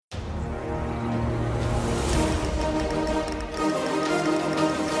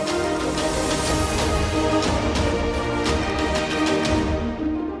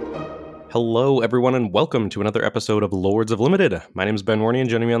Hello, everyone, and welcome to another episode of Lords of Limited. My name is Ben Warney, and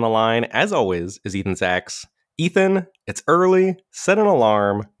joining me on the line, as always, is Ethan Sachs. Ethan, it's early. Set an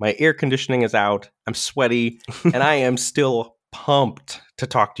alarm. My air conditioning is out. I'm sweaty, and I am still pumped to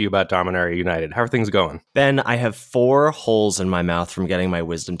talk to you about Dominaria United. How are things going? Ben, I have 4 holes in my mouth from getting my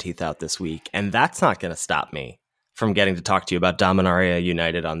wisdom teeth out this week, and that's not going to stop me from getting to talk to you about Dominaria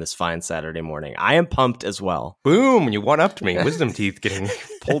United on this fine Saturday morning. I am pumped as well. Boom, you one-upped me. Wisdom teeth getting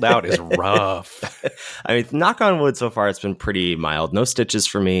pulled out is rough. I mean, knock on wood, so far it's been pretty mild. No stitches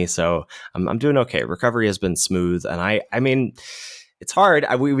for me, so I'm doing okay. Recovery has been smooth, and I mean, it's hard.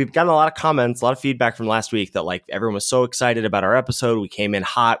 We've gotten a lot of comments, a lot of feedback from last week that like everyone was so excited about our episode. We came in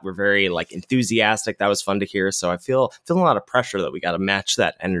hot. We're very like enthusiastic. That was fun to hear. So I feeling a lot of pressure that we got to match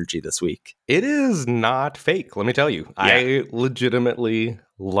that energy this week. It is not fake, let me tell you. Yeah. I legitimately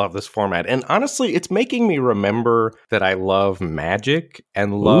love this format. And honestly, it's making me remember that I love Magic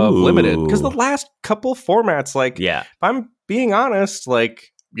and love Limited. Because the last couple formats, like, if I'm being honest,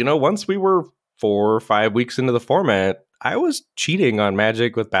 like, you know, once we were 4 or 5 weeks into the format, I was cheating on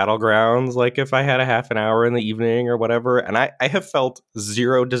Magic with Battlegrounds, like if I had a half an hour in the evening or whatever. And I have felt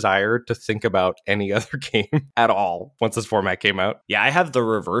zero desire to think about any other game at all once this format came out. Yeah, I have the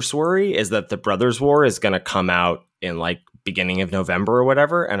reverse worry is that the Brothers War is going to come out in like beginning of November or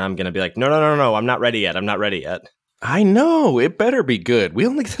whatever. And I'm going to be like, no, I'm not ready yet. I know, it better be good. We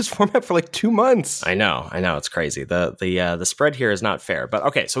only get this format for like 2 months. I know, it's crazy. The spread here is not fair. But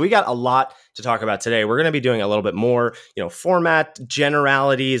okay, so we got a lot to talk about today. We're going to be doing a little bit more, format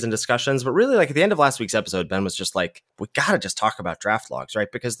generalities and discussions. But really, like at the end of last week's episode, Ben was just like, we got to just talk about draft logs,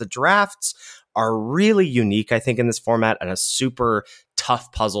 right? Because the drafts are really unique, I think, in this format and a super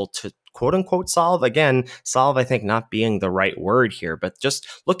tough puzzle to quote unquote solve. Again, solve, I think, not being the right word here, but just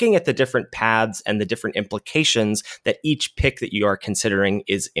looking at the different paths and the different implications that each pick that you are considering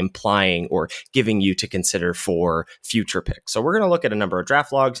is implying or giving you to consider for future picks. So we're going to look at a number of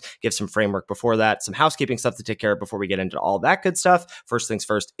draft logs, give some framework before that, some housekeeping stuff to take care of before we get into all that good stuff. First things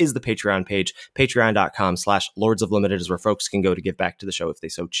first is the Patreon page. Patreon.com/Lords of Limited is where folks can go to give back to the show if they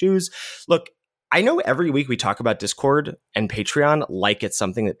so choose. Look, I know every week we talk about Discord and Patreon like it's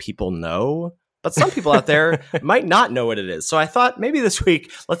something that people know, but some people out there might not know what it is. So I thought maybe this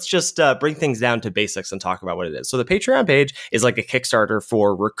week, let's just bring things down to basics and talk about what it is. So the Patreon page is like a Kickstarter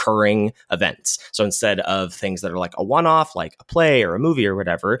for recurring events. So instead of things that are like a one-off, like a play or a movie or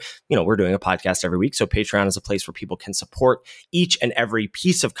whatever, we're doing a podcast every week. So Patreon is a place where people can support each and every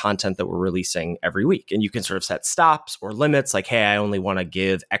piece of content that we're releasing every week. And you can sort of set stops or limits like, hey, I only want to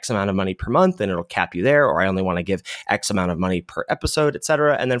give X amount of money per month and it'll cap you there. Or I only want to give X amount of money per episode, et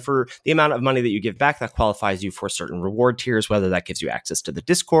cetera. And then for the amount of money that you give back, that qualifies you for certain reward tiers, whether that gives you access to the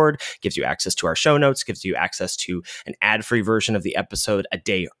Discord, gives you access to our show notes, gives you access to an ad-free version of the episode a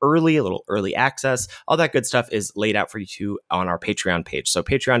day early, a little early access. All that good stuff is laid out for you too on our Patreon page. So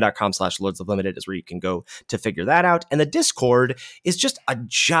patreon.com/Lords of Limited is where you can go to figure that out. And the Discord is just a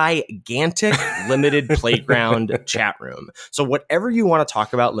gigantic limited playground chat room. So whatever you want to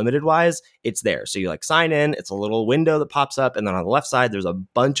talk about limited wise, it's there. So you like sign in, it's a little window that pops up. And then on the left side, there's a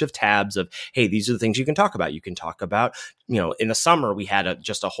bunch of tabs of, hey, these are the things you can talk about. You can talk about, in the summer, we had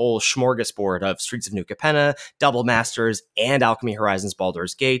just a whole smorgasbord of Streets of New Capenna, Double Masters, and Alchemy Horizons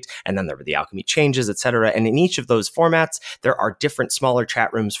Baldur's Gate. And then there were the Alchemy Changes, etc. And in each of those formats, there are different smaller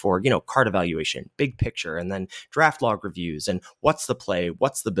chat rooms for, card evaluation, big picture, and then draft log reviews, and what's the play,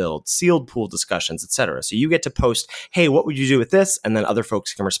 what's the build, sealed pool discussions, etc. So you get to post, hey, what would you do with this? And then other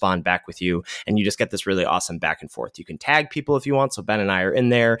folks can respond back with you. And you just get this really awesome back and forth. You can tag people if you want. So Ben and I are in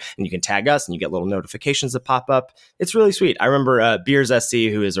there, and you can tag us, and you get little notifications that pop up. It's really sweet. I remember Beers SC,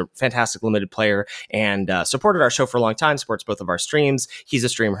 who is a fantastic limited player and supported our show for a long time, supports both of our streams. He's a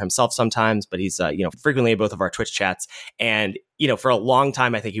streamer himself sometimes, but he's frequently in both of our Twitch chats. And for a long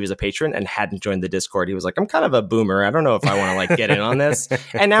time, I think he was a patron and hadn't joined the Discord. He was like, I'm kind of a boomer. I don't know if I want to like get in on this.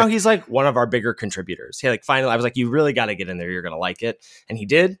 And now he's like one of our bigger contributors. He finally, I was like, you really got to get in there. You're going to like it. And he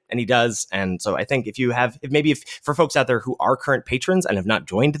did, and he does. And so I think if for folks out there who are current patrons and have not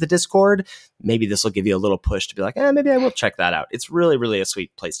joined the Discord, maybe this will give you a little push to be like, maybe I will check that out. It's really, really a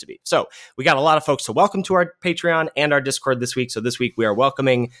sweet place to be. So we got a lot of folks to welcome to our Patreon and our Discord this week. So this week we are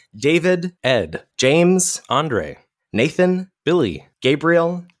welcoming David, Ed, James, Andre, Nathan, Billy,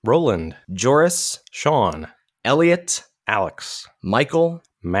 Gabriel, Roland, Joris, Sean, Elliot, Alex, Michael,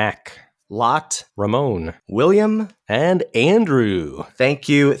 Mac, Lot, Ramon, William, and Andrew. Thank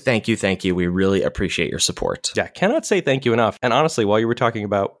you. We really appreciate your support. Yeah, cannot say thank you enough. And honestly, while you were talking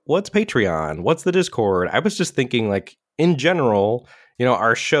about what's Patreon, what's the Discord, I was just thinking, like, in general,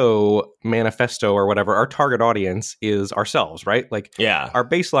 our show manifesto or whatever, our target audience is ourselves, right? Like, yeah, our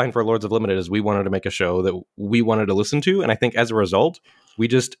baseline for Lords of Limited is we wanted to make a show that we wanted to listen to. And I think as a result, we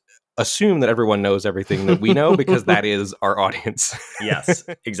just assume that everyone knows everything that we know because that is our audience. Yes,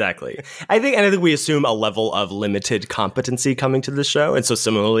 exactly. I think we assume a level of limited competency coming to the show. And so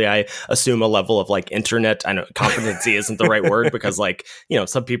similarly, I assume a level of like internet, I know competency isn't the right word because like,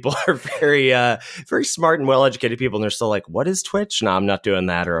 some people are very, very smart and well-educated people. And they're still like, what is Twitch? No, I'm not doing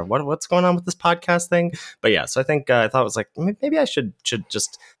that. Or what's going on with this podcast thing? But yeah, so I think I thought it was like, maybe I should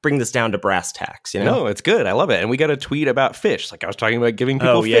just bring this down to brass tacks, No, it's good. I love it. And we got a tweet about fish. Like I was talking about giving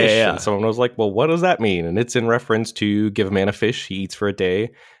people fish. Yeah. And someone was like, well, what does that mean? And it's in reference to give a man a fish, he eats for a day.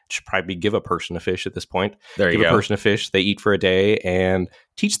 It should probably be give a person a fish at this point. There you go. Give a person a fish, they eat for a day, and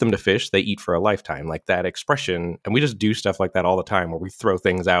teach them to fish, they eat for a lifetime. Like that expression. And we just do stuff like that all the time where we throw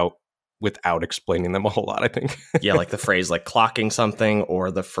things out without explaining them a whole lot, I think. Yeah, like the phrase like clocking something or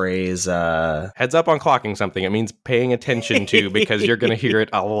the phrase heads up on clocking something. It means paying attention to because you're going to hear it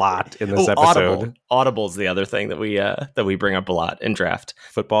a lot in this episode. Audible is the other thing that we bring up a lot in draft.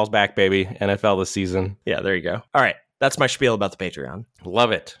 Football's back, baby. NFL this season. Yeah, there you go. All right. That's my spiel about the Patreon.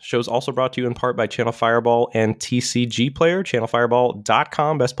 Love it. Show's also brought to you in part by Channel Fireball and TCG Player.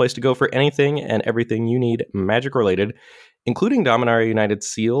 ChannelFireball.com. Best place to go for anything and everything you need Magic related, including Dominaria United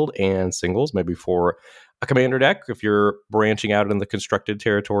sealed and singles, maybe for a commander deck if you're branching out in the constructed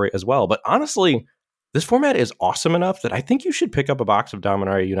territory as well. But honestly, this format is awesome enough that I think you should pick up a box of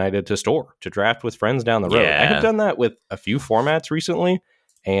Dominaria United to store, to draft with friends down the road. Yeah. I have done that with a few formats recently,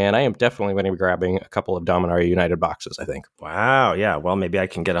 and I am definitely going to be grabbing a couple of Dominaria United boxes, I think. Wow, yeah. Well, maybe I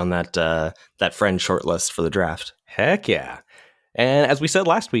can get on that friend shortlist for the draft. Heck yeah. And as we said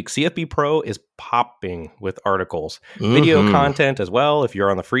last week, CFB Pro is popping with articles, video content as well. If you're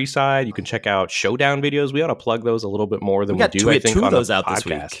on the free side, you can check out Showdown videos. We ought to plug those a little bit more than we do, I think, two on of those the out podcast. this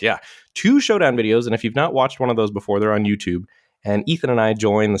week. Yeah, 2 Showdown videos. And if you've not watched one of those before, they're on YouTube. And Ethan and I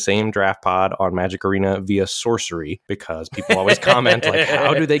join the same draft pod on Magic Arena via Sorcery because people always comment like,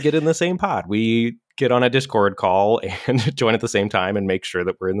 how do they get in the same pod? We get on a Discord call and join at the same time and make sure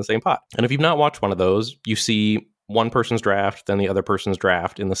that we're in the same pod. And if you've not watched one of those, you see one person's draft, then the other person's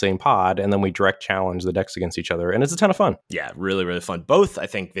draft in the same pod, and then we direct challenge the decks against each other, and it's a ton of fun. Yeah, really, really fun. Both, I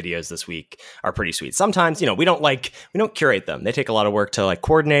think, videos this week are pretty sweet. Sometimes, we don't curate them. They take a lot of work to like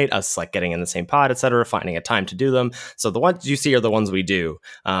coordinate us, like getting in the same pod, etc., finding a time to do them. So the ones you see are the ones we do,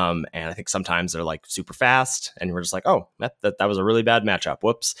 and I think sometimes they're like super fast, and we're just like, oh, that was a really bad matchup.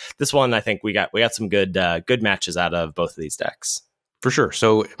 Whoops. This one, I think we got some good matches out of both of these decks. For sure.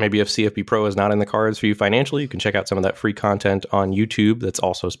 So maybe if CFB Pro is not in the cards for you financially, you can check out some of that free content on YouTube that's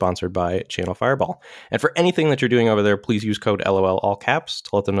also sponsored by Channel Fireball. And for anything that you're doing over there, please use code LOL all caps to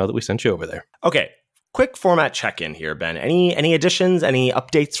let them know that we sent you over there. Okay. Quick format check-in here, Ben. Any additions, any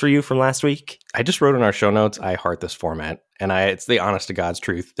updates for you from last week? I just wrote in our show notes, I heart this format. And it's the honest to God's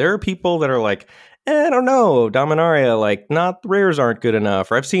truth. There are people that are like, I don't know, Dominaria, like, not the rares aren't good enough.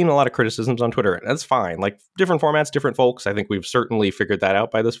 Or I've seen a lot of criticisms on Twitter. That's fine. Like, different formats, different folks. I think we've certainly figured that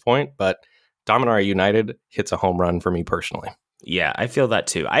out by this point. But Dominaria United hits a home run for me personally. Yeah, I feel that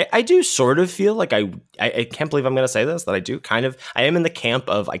too. I do sort of feel like I can't believe I'm going to say this, that I am in the camp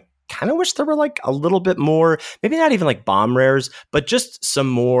of, I kind of wish there were like a little bit more, maybe not even like bomb rares, but just some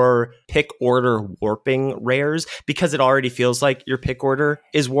more pick order warping rares, because it already feels like your pick order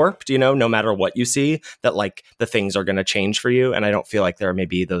is warped, no matter what you see, that like the things are going to change for you. And I don't feel like there are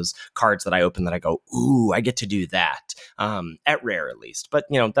maybe those cards that I open that I go, ooh, I get to do that, at rare at least. But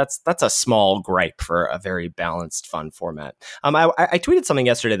that's a small gripe for a very balanced, fun format. I tweeted something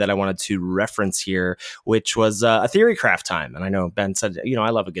yesterday that I wanted to reference here, which was a theory craft time. And I know Ben said, I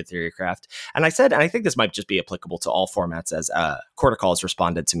love a good theory craft. And I said, and I think this might just be applicable to all formats, as Corticals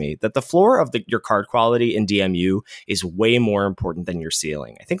responded to me, that the floor of your card quality in DMU is way more important than your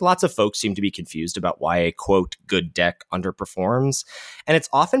ceiling. I think lots of folks seem to be confused about why a quote good deck underperforms. And it's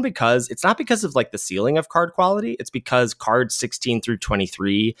often because it's not because of like the ceiling of card quality. It's because cards 16 through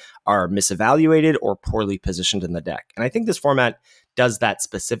 23 are misevaluated or poorly positioned in the deck. And I think this format does that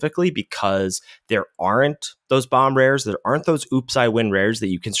specifically because there aren't those bomb rares, there aren't those oops, I win rares that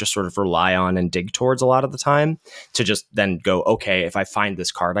you can just sort of rely on and dig towards a lot of the time to just then go, okay, if I find this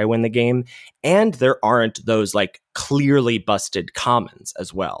card, I win the game. And there aren't those like clearly busted commons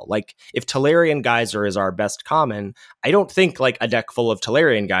as well. Like if Tolarian Geyser is our best common, I don't think like a deck full of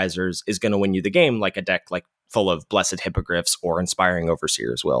Tolarian Geysers is going to win you the game like a deck like full of Blessed Hippogriffs or Inspiring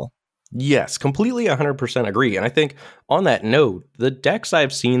Overseers will. Yes, completely 100% agree. And I think on that note, the decks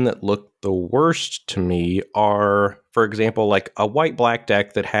I've seen that look the worst to me are, for example, like a white-black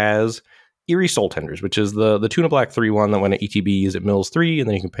deck that has, Eerie Soul Tenders, which is the 2 and a black 3/1 that when it ETBs, it mills 3, and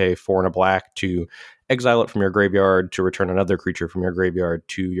then you can pay 4 and a black to exile it from your graveyard to return another creature from your graveyard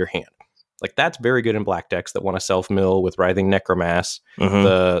to your hand. Like, that's very good in black decks that want to self-mill with Writhing Necromass,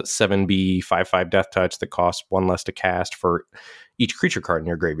 the 7B 5/5 Death Touch that costs 1 less to cast for each creature card in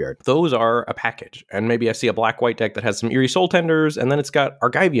your graveyard. Those are a package. And maybe I see a black-white deck that has some Eerie Soul Tenders, and then it's got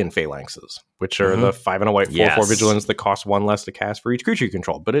Argivian Phalanxes, which are the 5 and a white 4/4 vigilance that cost 1 less to cast for each creature you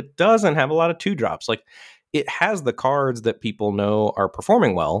control. But it doesn't have a lot of 2-drops. Like, it has the cards that people know are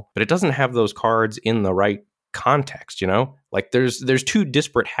performing well, but it doesn't have those cards in the right context, you know? Like, there's 2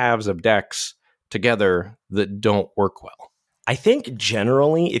 disparate halves of decks together that don't work well. I think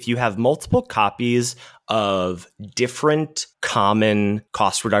generally, if you have multiple copies of different common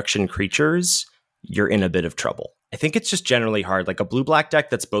cost reduction creatures, you're in a bit of trouble. I think it's just generally hard. Like, a blue-black deck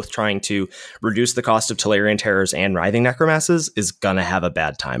that's both trying to reduce the cost of Tolarian Terrors and Writhing Necromancers is going to have a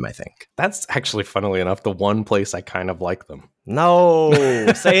bad time, I think. That's actually, funnily enough, the one place I kind of like them. No,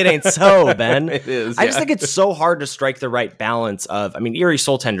 say it ain't so, Ben. It is. I just think it's so hard to strike the right balance of, I mean, Eerie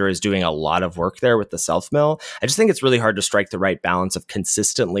Soul Tender is doing a lot of work there with the self-mill. I just think it's really hard to strike the right balance of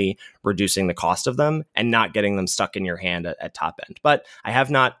consistently reducing the cost of them and not getting them stuck in your hand at top end. But I have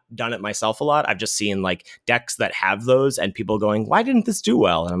not done it myself a lot. I've just seen like decks that have those and people going, why didn't this do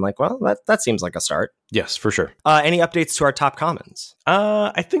well? And I'm like, well, that seems like a start. Yes, for sure. Any updates to our top commons?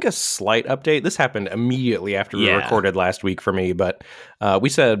 I think a slight update. This happened immediately after we recorded last week for me, but we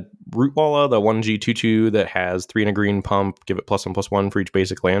said Rootwalla, the 1G 2/2 that has 3 and a green pump, give it +1/+1 for each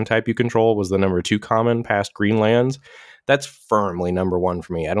basic land type you control, was the number 2 common past green lands. That's firmly number 1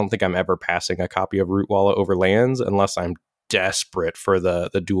 for me. I don't think I'm ever passing a copy of Rootwalla over lands unless I'm desperate for the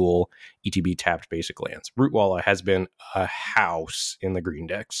dual ETB tapped basic lands. Rootwalla has been a house in the green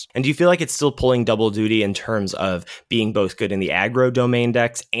decks. And do you feel like it's still pulling double duty in terms of being both good in the aggro domain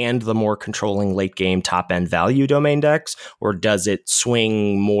decks and the more controlling late game top end value domain decks? Or does it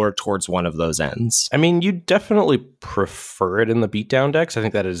swing more towards one of those ends? I mean, you definitely prefer it in the beatdown decks. I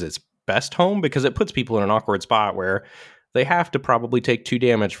think that is its best home because it puts people in an awkward spot where they have to probably take 2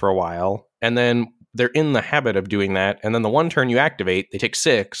 damage for a while, and then they're in the habit of doing that, and then the one turn you activate, they take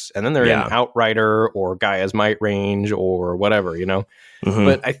 6, and then they're in Outrider or Gaia's Might range or whatever, you know?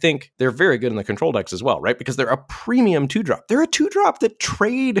 But I think they're very good in the control decks as well, right? Because they're a premium 2-drop. They're a 2-drop that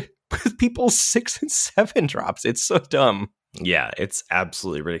trade with people's 6 and 7 drops. It's so dumb. Yeah, it's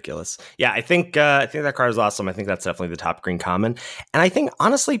absolutely ridiculous. Yeah, I think that card is awesome. I think that's definitely the top green common. And I think,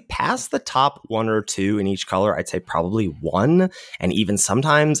 honestly, past the top 1 or 2 in each color, I'd say probably 1. And even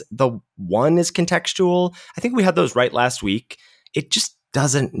sometimes the 1 is contextual. I think we had those right last week. It just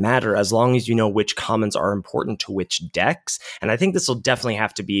doesn't matter as long as you know which commons are important to which decks. And I think this will definitely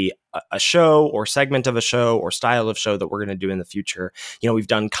have to be a show or segment of a show or style of show that we're going to do in the future. You know, we've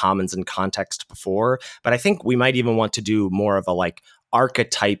done commons and context before, but I think we might even want to do more of a like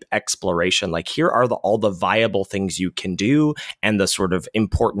archetype exploration. Like, here are all the viable things you can do and the sort of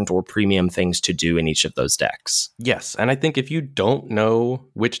important or premium things to do in each of those decks. Yes, and I think if you don't know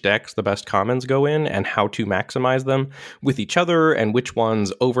which decks the best commons go in and how to maximize them with each other and which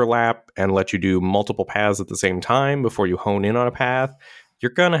ones overlap and let you do multiple paths at the same time before you hone in on a path,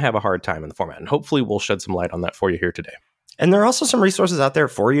 you're going to have a hard time in the format. And hopefully we'll shed some light on that for you here today. And there are also some resources out there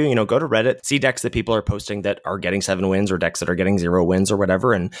for you. You know, go to Reddit, see decks that people are posting that are getting 7 wins or decks that are getting 0 wins or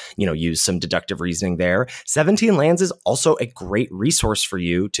whatever, and, you know, use some deductive reasoning there. 17 Lands is also a great resource for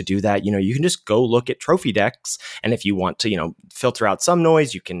you to do that. You know, you can just go look at trophy decks. And if you want to, you know, filter out some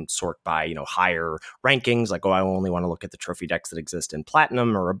noise, you can sort by, you know, higher rankings, like, oh, I only want to look at the trophy decks that exist in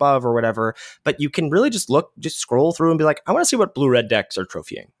platinum or above or whatever. But you can really just scroll through and be like, I want to see what blue-red decks are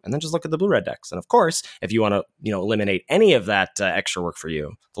trophying. And then just look at the blue-red decks. And of course, if you want to, you know, eliminate any of that extra work for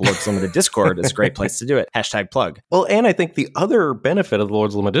you, the Lords Limited Discord is a great place to do it. #plug. Well, and I think the other benefit of the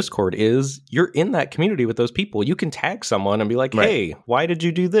Lords Limited Discord is you're in that community with those people. You can tag someone and be like, hey, why did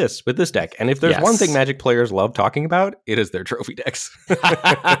you do this with this deck? And if there's one thing Magic players love talking about, it is their trophy decks.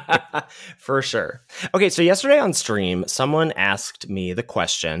 For sure. Okay, so yesterday on stream, someone asked me the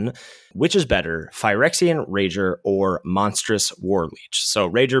question, which is better, Phyrexian Rager or Monstrous Warleech? So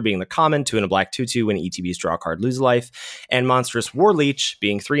Rager being the common, 2 and a black 2/2 when ETBs draw a card, lose a life, and Monstrous Warleech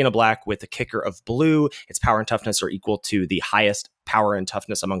being 3 and a black with a kicker of blue. Its power and toughness are equal to the highest power and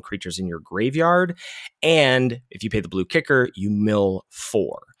toughness among creatures in your graveyard. And if you pay the blue kicker, you mill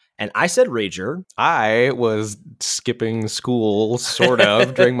 4. And I said Rager. I was skipping school, sort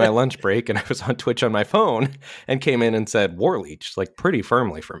of, during my lunch break, and I was on Twitch on my phone and came in and said Warleech, like, pretty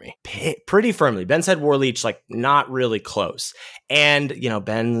firmly for me. Pretty firmly. Ben said Warleech, like, not really close. And, you know,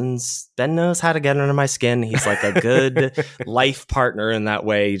 Ben knows how to get under my skin. He's like a good life partner in that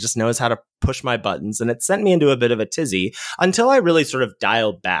way. He just knows how to push my buttons, and it sent me into a bit of a tizzy until I really sort of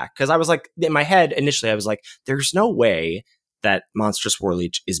dialed back. Because I was like, in my head, initially, I was like, there's no way that Monstrous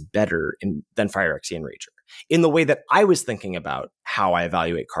Warleech is better than Phyrexian Rager in the way that I was thinking about how I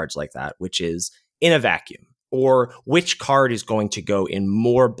evaluate cards like that, which is in a vacuum, or which card is going to go in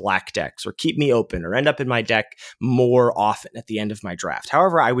more black decks or keep me open or end up in my deck more often at the end of my draft.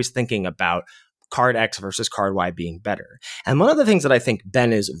 However, I was thinking about card X versus card Y being better. And one of the things that I think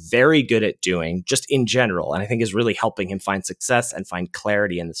Ben is very good at doing, just in general, and I think is really helping him find success and find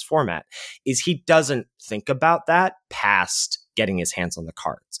clarity in this format, is he doesn't think about that past getting his hands on the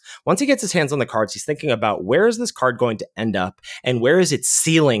cards. Once he gets his hands on the cards, he's thinking about where is this card going to end up and where is its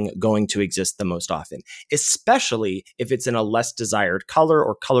ceiling going to exist the most often, especially if it's in a less desired color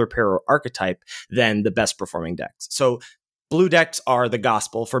or color pair or archetype than the best performing decks. So blue decks are the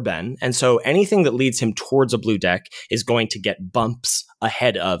gospel for Ben. And so anything that leads him towards a blue deck is going to get bumps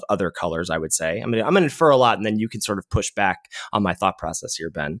ahead of other colors, I would say. I'm going to infer a lot, and then you can sort of push back on my thought process here,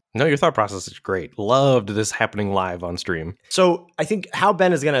 Ben. No, your thought process is great. Loved this happening live on stream. So I think how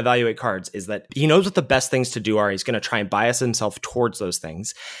Ben is going to evaluate cards is that he knows what the best things to do are. He's going to try and bias himself towards those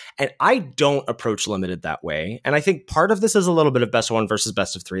things. And I don't approach limited that way. And I think part of this is a little bit of best of one versus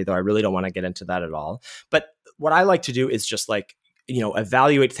best of three, though I really don't want to get into that at all. But what I like to do is just like,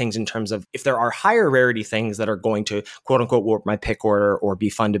 evaluate things in terms of if there are higher rarity things that are going to quote unquote warp my pick order or be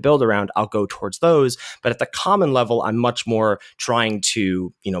fun to build around, I'll go towards those. But at the common level, I'm much more trying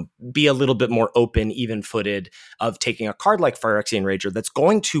to, be a little bit more open, even footed of taking a card like Phyrexian Rager that's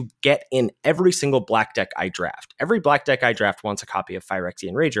going to get in every single black deck I draft. Every black deck I draft wants a copy of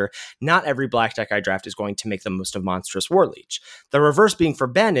Phyrexian Rager. Not every black deck I draft is going to make the most of Monstrous Warleech. The reverse being for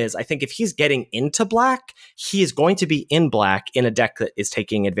Ben is, I think if he's getting into black, he is going to be in black in a deck that is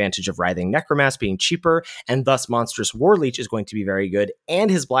taking advantage of Writhing Necromass being cheaper, and thus Monstrous Warleech is going to be very good, and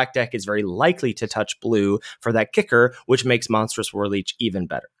his black deck is very likely to touch blue for that kicker, which makes Monstrous Warleech even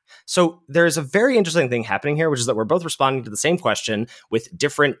better. So there's a very interesting thing happening here, which is that we're both responding to the same question with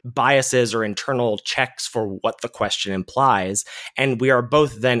different biases or internal checks for what the question implies. And we are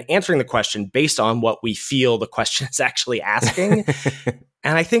both then answering the question based on what we feel the question is actually asking.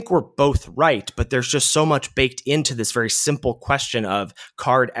 And I think we're both right, but there's just so much baked into this very simple question of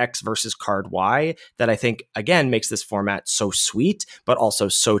card X versus card Y that I think, again, makes this format so sweet, but also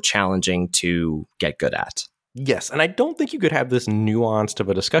so challenging to get good at. Yes, and I don't think you could have this nuanced of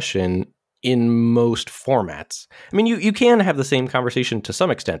a discussion in most formats. I mean, you can have the same conversation to some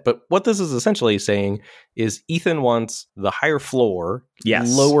extent, but what this is essentially saying is Ethan wants the higher floor,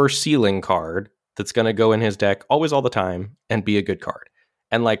 lower ceiling card that's going to go in his deck always, all the time, and be a good card.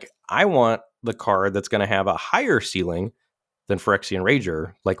 And like, I want the card that's going to have a higher ceiling than Phyrexian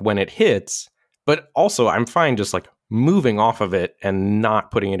Rager, like when it hits, but also I'm fine just like moving off of it and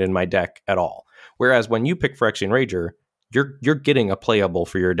not putting it in my deck at all. Whereas when you pick Phyrexian Rager, you're getting a playable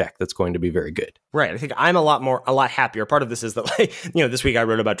for your deck that's going to be very good. Right. I think I'm a lot happier. Part of this is that, like, this week I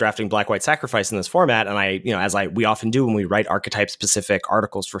wrote about drafting Black-White Sacrifice in this format. And we often do when we write archetype specific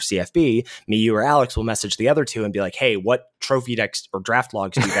articles for CFB, me, you, or Alex will message the other two and be like, hey, what trophy decks or draft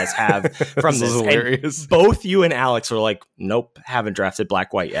logs do you guys have from this? And both you and Alex were like, nope, haven't drafted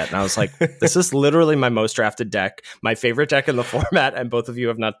Black-White yet. And I was like, this is literally my most drafted deck, my favorite deck in the format. And both of you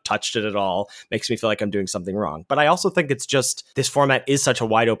have not touched it at all. Makes me feel like I'm doing something wrong. But I also think it's just, this format is such a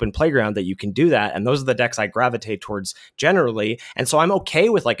wide open playground that you can do that. And those are the decks I gravitate towards generally. And so I'm okay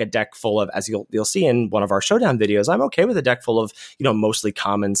with like a deck full of, as you'll see in one of our showdown videos, I'm okay with a deck full of, mostly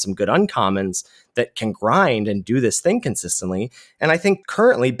commons, some good uncommons that can grind and do this thing consistently. And I think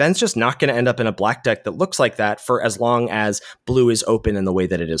currently Ben's just not going to end up in a black deck that looks like that for as long as blue is open in the way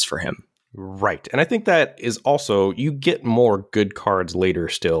that it is for him. Right. And I think that is also, you get more good cards later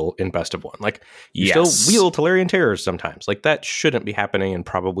still in Best of One. Like, you still wheel Tolarian Terrors sometimes. Like, that shouldn't be happening and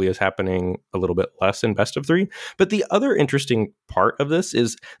probably is happening a little bit less in Best of Three. But the other interesting part of this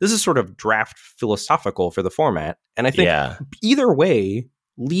is sort of draft philosophical for the format. And I think either way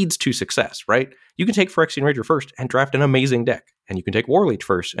leads to success, right? You can take Phyrexian Rager first and draft an amazing deck. And you can take Warleech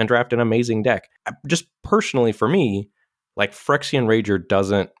first and draft an amazing deck. Just personally for me, like, Phyrexian Rager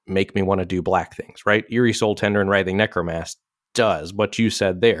doesn't make me want to do black things, right? Eerie Soul Tender and Writhing Necromass does what you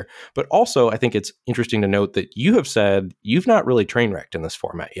said there. But also, I think it's interesting to note that you have said you've not really train wrecked in this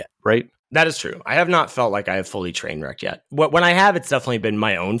format yet, right? That is true. I have not felt like I have fully train wrecked yet. When I have, it's definitely been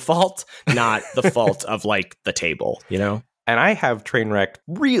my own fault, not the fault of, like, the table, And I have train wrecked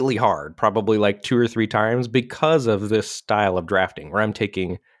really hard, probably like 2 or 3 times because of this style of drafting where I'm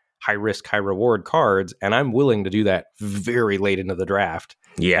taking high risk, high reward cards, and I'm willing to do that very late into the draft.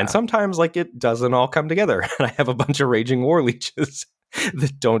 Yeah. And sometimes, like, it doesn't all come together, and I have a bunch of Raging Warleeches.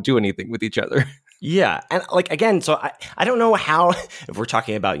 that don't do anything with each other. Yeah. And like, again, so I don't know how, if we're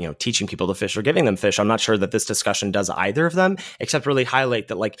talking about, teaching people to fish or giving them fish, I'm not sure that this discussion does either of them, except really highlight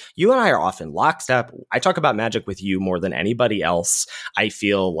that like you and I are often lockstep. I talk about magic with you more than anybody else. I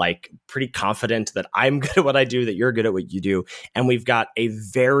feel like pretty confident that I'm good at what I do, that you're good at what you do. And we've got a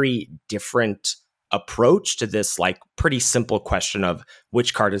very different approach to this like pretty simple question of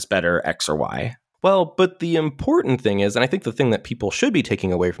which card is better, X or Y. Well, but the important thing is, and I think the thing that people should be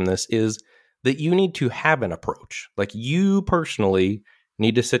taking away from this is that you need to have an approach. Like you personally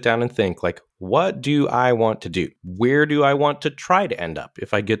need to sit down and think like, what do I want to do? Where do I want to try to end up?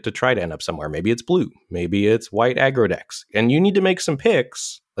 If I get to try to end up somewhere, maybe it's blue, maybe it's white aggro decks. And you need to make some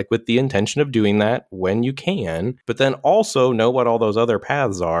picks like with the intention of doing that when you can, but then also know what all those other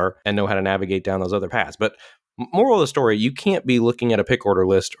paths are and know how to navigate down those other paths. But moral of the story, you can't be looking at a pick order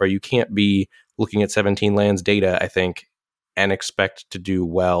list or you can't be looking at 17 lands data, I think, and expect to do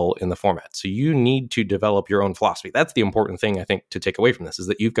well in the format. So you need to develop your own philosophy. That's the important thing, I think, to take away from this, is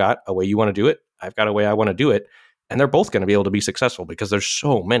that you've got a way you want to do it. I've got a way I want to do it. And they're both going to be able to be successful because there's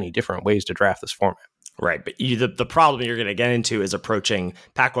so many different ways to draft this format. Right. But the problem you're going to get into is approaching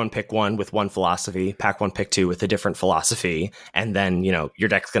pack one, pick one with one philosophy, pack one, pick two with a different philosophy. And then, your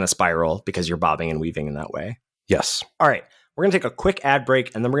deck's going to spiral because you're bobbing and weaving in that way. Yes. All right. We're going to take a quick ad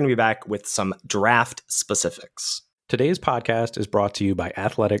break and then we're going to be back with some draft specifics. Today's podcast is brought to you by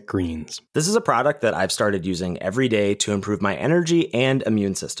Athletic Greens. This is a product that I've started using every day to improve my energy and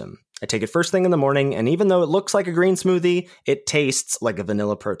immune system. I take it first thing in the morning, and even though it looks like a green smoothie, it tastes like a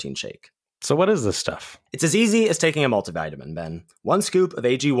vanilla protein shake. So what is this stuff? It's as easy as taking a multivitamin, Ben. 1 scoop of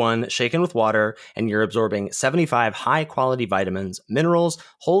AG1 shaken with water, and you're absorbing 75 high-quality vitamins, minerals,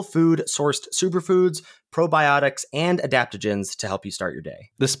 whole food-sourced superfoods, probiotics, and adaptogens to help you start your day.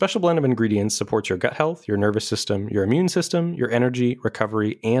 This special blend of ingredients supports your gut health, your nervous system, your immune system, your energy,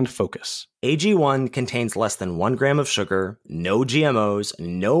 recovery, and focus. AG1 contains less than 1 gram of sugar, no GMOs,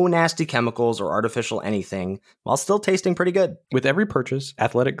 no nasty chemicals or artificial anything, while still tasting pretty good. With every purchase,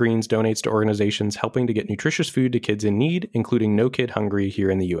 Athletic Greens donates to organizations helping to get nutritious food to kids in need, including No Kid Hungry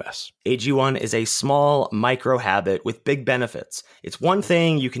here in the U.S. AG1 is a small micro habit with big benefits. It's one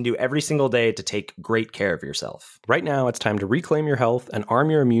thing you can do every single day to take great care of yourself. Right now, it's time to reclaim your health and arm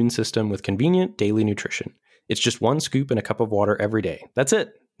your immune system with convenient daily nutrition. It's just 1 scoop in a cup of water every day. That's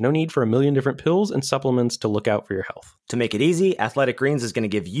it. No need for a million different pills and supplements to look out for your health. To make it easy, Athletic Greens is going to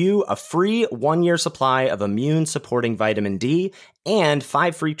give you a free 1-year supply of immune-supporting vitamin D and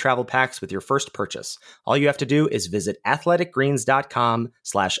 5 free travel packs with your first purchase. All you have to do is visit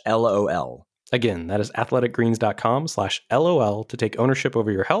athleticgreens.com/LOL. Again, that is athleticgreens.com/LOL to take ownership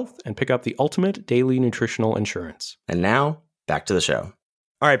over your health and pick up the ultimate daily nutritional insurance. And now, back to the show.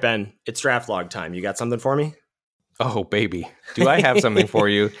 All right, Ben, it's draft log time. You got something for me? Oh, baby. Do I have something for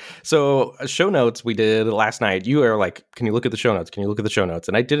you? So show notes we did last night. You are like, can you look at the show notes? Can you look at the show notes?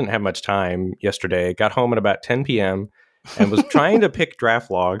 And I didn't have much time yesterday. Got home at about 10 p.m. and was trying to pick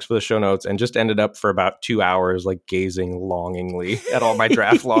draft logs for the show notes and just ended up for about 2 hours like gazing longingly at all my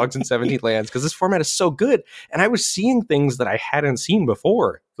draft logs in 17 lands because this format is so good. And I was seeing things that I hadn't seen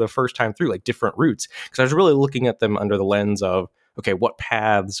before the first time through, like different routes, because I was really looking at them under the lens of, okay, what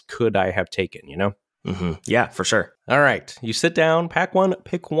paths could I have taken, Mm-hmm. Yeah, for sure. All right. You sit down, pack one,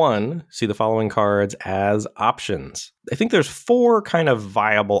 pick one, see the following cards as options. I think there's 4 kind of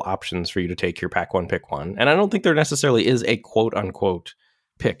viable options for you to take your pack one, pick one. And I don't think there necessarily is a quote unquote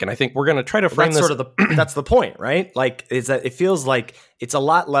pick. And I think we're going to try to frame this. That's the point, right? Like, is that it feels like it's a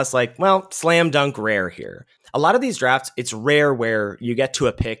lot less like, well, slam dunk rare here. A lot of these drafts, it's rare where you get to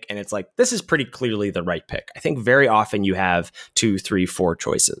a pick and it's like, this is pretty clearly the right pick. I think very often you have 2, 3, 4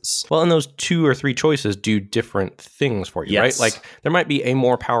 choices. Well, and those 2 or 3 choices do different things for you, yes. Right? Like there might be a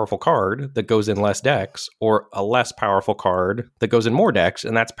more powerful card that goes in less decks or a less powerful card that goes in more decks.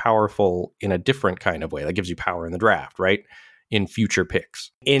 And that's powerful in a different kind of way. That gives you power in the draft, right? In future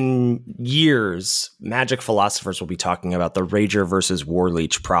picks. In years, Magic philosophers will be talking about the Rager versus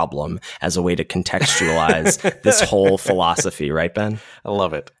Warleech problem as a way to contextualize this whole philosophy, right, Ben? I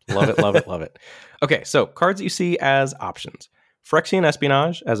love it. Love it, love it, love it. Okay, so cards that you see as options. Phyrexian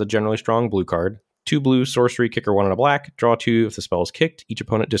Espionage as a generally strong blue card. 2 blue, sorcery, kicker 1 and a black. Draw 2 if the spell is kicked. Each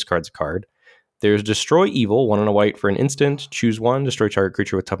opponent discards a card. There's Destroy Evil, 1 and a white for an instant. Choose 1, destroy target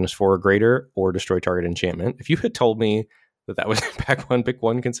creature with toughness 4 or greater, or destroy target enchantment. If you had told me that was pack one, pick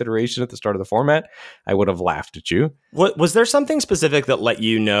one consideration at the start of the format, I would have laughed at you. Was there something specific that let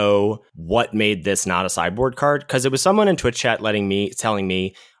you know what made this not a sideboard card? Because it was someone in Twitch chat telling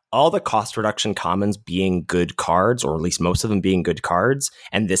me, all the cost reduction commons being good cards, or at least most of them being good cards,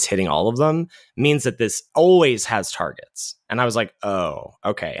 and this hitting all of them means that this always has targets. And I was like, oh,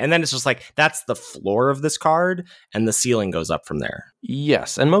 okay. And then it's just like, that's the floor of this card, and the ceiling goes up from there.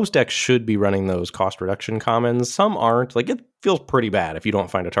 Yes, and most decks should be running those cost reduction commons. Some aren't. Like, it feels pretty bad if you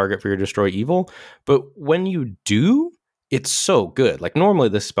don't find a target for your Destroy Evil. But when you do, it's so good. Like, normally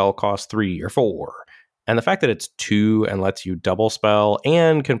this spell costs 3 or 4. And the fact that it's 2 and lets you double spell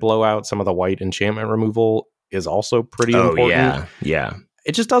and can blow out some of the white enchantment removal is also pretty important. Yeah.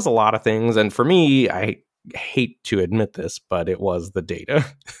 It just does a lot of things. And for me, I hate to admit this, but it was the data.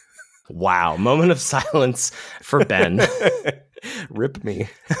 Wow. Moment of silence for Ben. Rip me.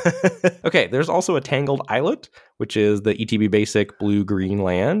 Okay, there's also a Tangled Islet, which is the ETB basic blue-green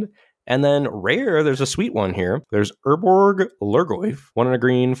land. And then rare, there's a sweet one here. There's Urborg Lurgoyf, 1 and a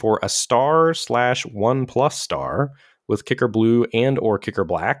green for a star/1+ star with kicker blue and or kicker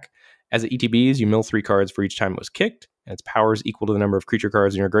black. As it ETBs, you mill 3 cards for each time it was kicked. And its power is equal to the number of creature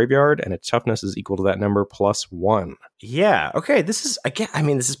cards in your graveyard, and its toughness is equal to that number +1. Yeah, okay, this is, again, I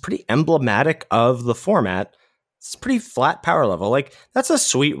mean, this is pretty emblematic of the format. It's pretty flat power level. Like, that's a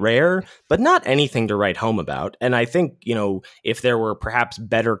sweet rare, but not anything to write home about. And I think, if there were perhaps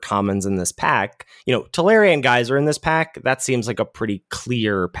better commons in this pack, Tolarian Geyser in this pack, that seems like a pretty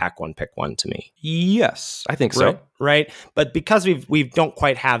clear pack one, pick one to me. Yes, I think so. Right? But because we don't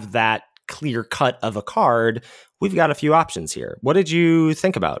quite have that clear cut of a card, we've got a few options here. What did you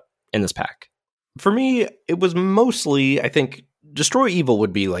think about in this pack? For me, it was mostly, I think, Destroy Evil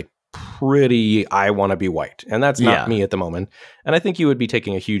would be like pretty I want to be white, and that's not me at the moment. And I think you would be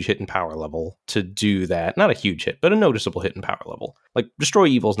taking a huge hit in power level to do that. Not a huge hit, but a noticeable hit in power level. Like, Destroy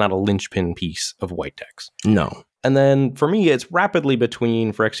Evil is not a linchpin piece of white decks. No. And then for me, it's rapidly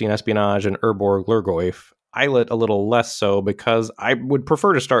between Phyrexian Espionage and Urborg Lurgoyf. Islet a little less so, because I would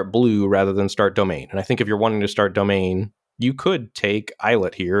prefer to start blue rather than start Domain. And I think if you're wanting to start Domain, you could take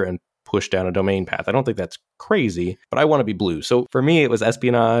Islet here and push down a Domain path. I don't think that's crazy, but I want to be blue. So for me, it was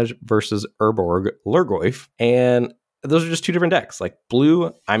Espionage versus Urborg Lurgoyf. And those are just 2 different decks. Like,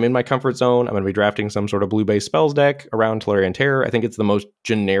 blue, I'm in my comfort zone. I'm going to be drafting some sort of blue-based spells deck around Tolarian Terror. I think it's the most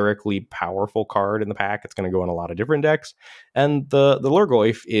generically powerful card in the pack. It's going to go in a lot of different decks. And the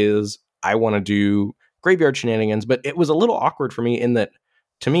Lurgoyf is, I want to do Graveyard Shenanigans, but it was a little awkward for me in that,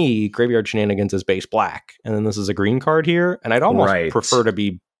 to me, Graveyard Shenanigans is base black, and then this is a green card here, and I'd almost prefer to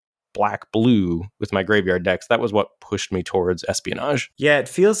be black-blue with my graveyard decks. That was what pushed me towards Espionage. Yeah, it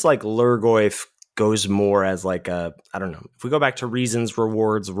feels like Lurgoyf goes more as like a, I don't know, if we go back to reasons,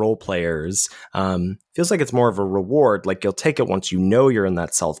 rewards, role players, feels like it's more of a reward. Like, you'll take it once you know you're in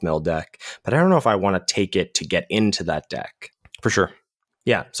that self-mill deck, but I don't know if I want to take it to get into that deck. For sure.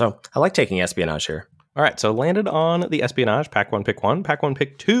 Yeah, so I like taking Espionage here. All right, so landed on the Espionage, pack 1, pick 1. Pack 1,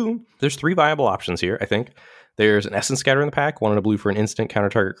 pick 2. There's 3 viable options here, I think. There's an Essence Scatter in the pack, 1 and a blue for an instant counter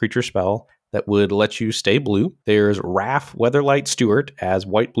target creature spell that would let you stay blue. There's Wrath Weatherlight Steward as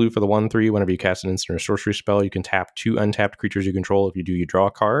white-blue for the 1/3. Whenever you cast an instant or sorcery spell, you can tap 2 untapped creatures you control. If you do, you draw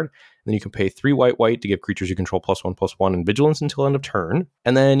a card. Then you can pay 3 white to give creatures you control +1/+1 and vigilance until end of turn.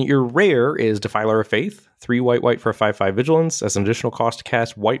 And then your rare is Defiler of Faith, 3 white for a 5/5 vigilance. As an additional cost to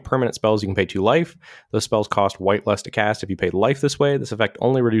cast white permanent spells, you can pay 2 life. Those spells cost white less to cast if you paid life this way. This effect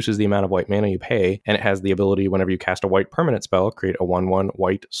only reduces the amount of white mana you pay, and it has the ability, whenever you cast a white permanent spell, create a 1/1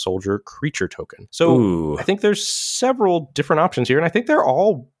 white soldier creature token. So I think there's several different options here, and I think they're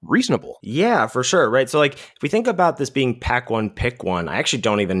all reasonable. Yeah, for sure, right? So, like, if we think about this being pack 1, pick 1, I actually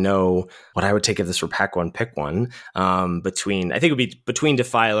don't even know what I would take if this were pack 1, pick 1. I think it would be between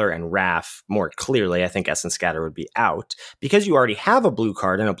Defiler and Wrath more clearly. I think Essence Scatter would be out. Because you already have a blue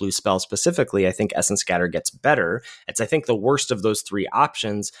card and a blue spell specifically, I think Essence Scatter gets better. It's, I think, the worst of those 3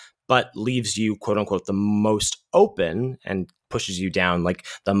 options, but leaves you, quote unquote, the most open and pushes you down like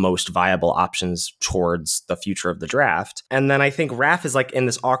the most viable options towards the future of the draft. And then I think Wrath is like in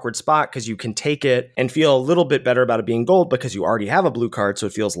this awkward spot because you can take it and feel a little bit better about it being gold because you already have a blue card, so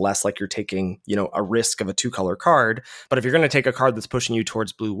it feels less like you're taking, a risk of a 2-color card. But if you're going to take a card that's pushing you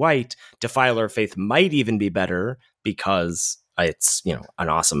towards blue-white, Defiler of Faith might even be better because it's, an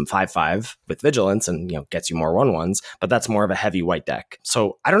awesome 5/5 with vigilance and, gets you more 1/1s, but that's more of a heavy white deck.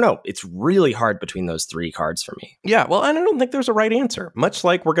 So I don't know. It's really hard between those 3 cards for me. Yeah, well, and I don't think there's a right answer, much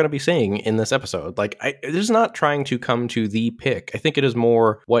like we're going to be saying in this episode. Like, it is not trying to come to the pick. I think it is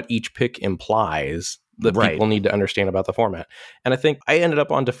more what each pick implies that people need to understand about the format. And I think I ended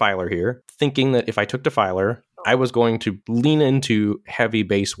up on Defiler here, thinking that if I took Defiler, I was going to lean into heavy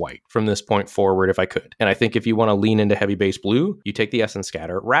base white from this point forward if I could. And I think if you want to lean into heavy base blue, you take the Essence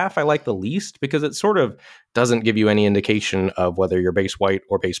Scatter. Wrath I like the least because it sort of doesn't give you any indication of whether you're base white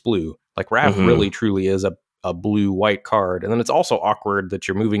or base blue. Like Wrath really truly is a blue-white card. And then it's also awkward that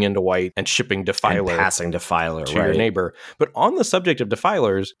you're moving into white and shipping Defiler. And passing Defiler, to your neighbor. But on the subject of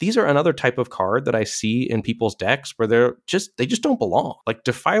Defilers, these are another type of card that I see in people's decks where they just don't belong. Like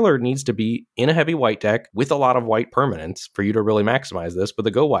Defiler needs to be in a heavy white deck with a lot of white permanents for you to really maximize this with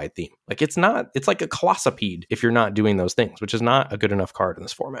a go wide theme. Like it's like a Colossopede if you're not doing those things, which is not a good enough card in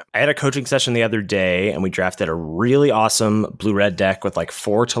this format. I had a coaching session the other day and we drafted a really awesome blue-red deck with like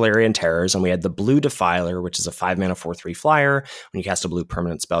 4 Tolarian Terrors, and we had the blue Defiler, which is a 5-mana 4/3 flyer. When you cast a blue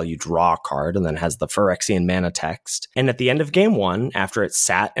permanent spell, you draw a card, and then has the Phyrexian mana text. And at the end of game 1, after it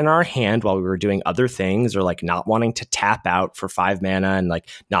sat in our hand while we were doing other things, or like not wanting to tap out for 5 mana and like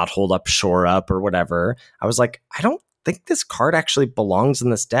not hold up Shore Up or whatever, I was like, I don't think this card actually belongs in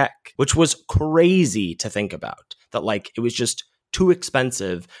this deck, which was crazy to think about. That like it was just too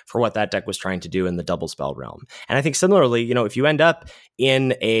expensive for what that deck was trying to do in the double spell realm. And I think similarly, if you end up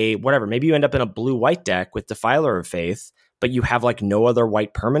in maybe you end up in a blue-white deck with Defiler of Faith, but you have like no other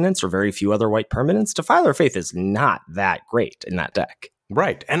white permanents or very few other white permanents, Defiler of Faith is not that great in that deck.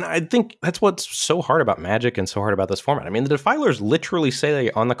 Right. And I think that's what's so hard about Magic and so hard about this format. I mean, the Defilers literally say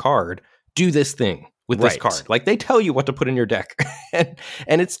on the card, do this thing with this card. Like they tell you what to put in your deck.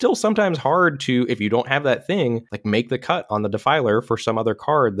 and it's still sometimes hard to, if you don't have that thing, like make the cut on the Defiler for some other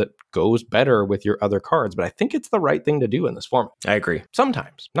card that goes better with your other cards. But I think it's the right thing to do in this format. I agree.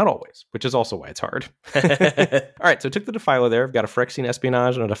 Sometimes, not always, which is also why it's hard. All right, so took the Defiler there. I've got a Phyrexian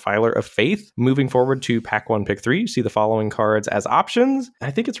Espionage and a Defiler of Faith. Moving forward to pack 1, pick 3, you see the following cards as options.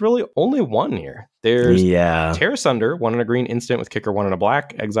 I think it's really only one here. There's Tear Asunder, 1 and a green instant with kicker 1 and a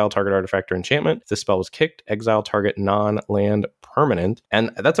black. Exile target artifact or enchantment. If the spell was kicked, exile target non-land permanent.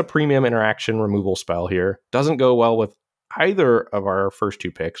 And that's a premium interaction removal spell here. Doesn't go well with either of our first 2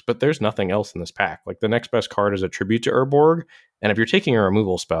 picks, but there's nothing else in this pack. Like the next best card is a Tribute to Urborg. And if you're taking a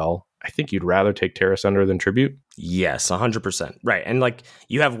removal spell, I think you'd rather take Tear Asunder than Tribute. Yes, 100%. Right. And like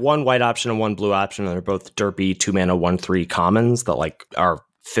you have 1 white option and 1 blue option, and they're both derpy 2-mana 1/3 commons that like are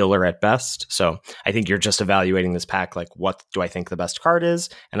filler at best. So I think you're just evaluating this pack like, what do I think the best card is?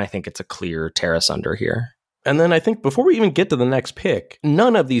 And I think it's a clear Tear Asunder here. And then I think before we even get to the next pick,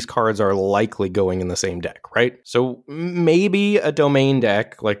 none of these cards are likely going in the same deck, right? So maybe a domain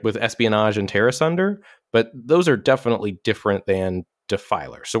deck like with Espionage and Tear Asunder, but those are definitely different than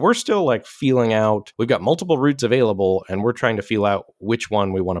Defiler. So we're still like feeling out, we've got multiple routes available and we're trying to feel out which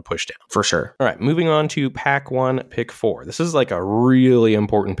one we want to push down. For sure. All right, moving on to pack 1, pick 4. This is like a really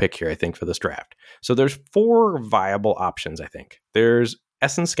important pick here, I think, for this draft. So there's 4 viable options, I think. There's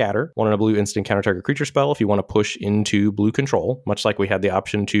Essence Scatter, 1 and a blue instant counter target creature spell if you want to push into blue control, much like we had the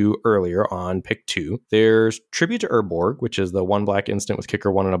option to earlier on pick 2. There's Tribute to Urborg, which is the 1 black instant with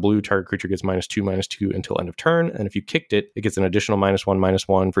kicker 1 and a blue. Target creature gets -2/-2 until end of turn. And if you kicked it, it gets an additional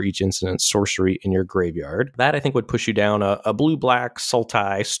 -1/-1 for each instant sorcery in your graveyard. That I think would push you down a blue-black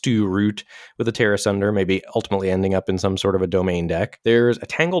Sultai stew route with a Tear Asunder, maybe ultimately ending up in some sort of a domain deck. There's a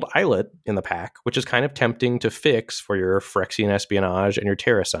Tangled Islet in the pack, which is kind of tempting to fix for your Phyrexian Espionage and your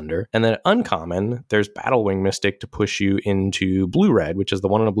Tear Asunder. And then uncommon, there's Battlewing Mystic to push you into blue-red, which is the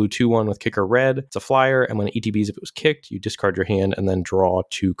 1 and a blue 2/1 with kicker red. It's a flyer, and when it ETBs, if it was kicked, you discard your hand and then draw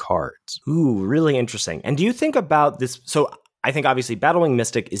 2 cards. Ooh, really interesting. And do you think about this? So I think obviously Battlewing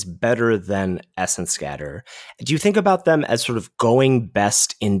Mystic is better than Essence Scatter. Do you think about them as sort of going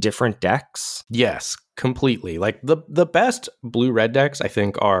best in different decks? Yes, completely. Like the best blue-red decks, I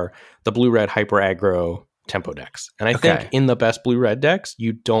think, are the blue-red hyper aggro tempo decks. And I think in the best blue-red decks,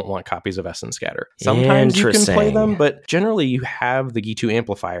 you don't want copies of Essence Scatter. Sometimes you can play them, but generally you have the G2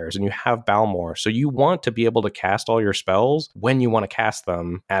 amplifiers and you have Balmor. So you want to be able to cast all your spells when you want to cast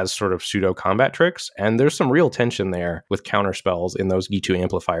them as sort of pseudo combat tricks. And there's some real tension there with counter spells in those G2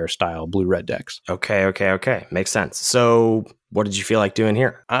 amplifier style blue-red decks. Okay. Makes sense. So what did you feel like doing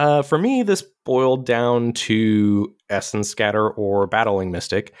here? For me, this boiled down to Essence Scatter or Battling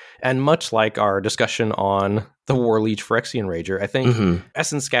Mystic. And much like our discussion on the Warleech Phyrexian Rager, I think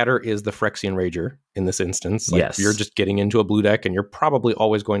Essence Scatter is the Phyrexian Rager in this instance. Like you're just getting into a blue deck and you're probably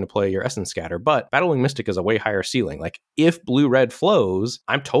always going to play your Essence Scatter. But Battling Mystic is a way higher ceiling. Like if blue-red flows,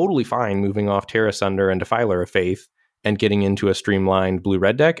 I'm totally fine moving off Tear Asunder and Defiler of Faith and getting into a streamlined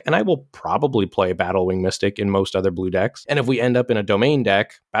blue-red deck, and I will probably play Battlewing Mystic in most other blue decks. And if we end up in a domain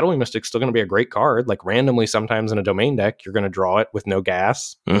deck, Battlewing Mystic's still going to be a great card. Like randomly sometimes in a domain deck, you're going to draw it with no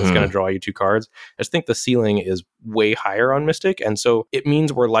gas, and it's going to draw you 2 cards. I just think the ceiling is way higher on Mystic, and so it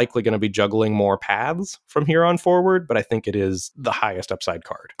means we're likely going to be juggling more paths from here on forward, but I think it is the highest upside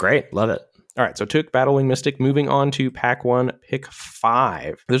card. Great, love it. All right, so took Battlewing Mystic. Moving on to pack 1, pick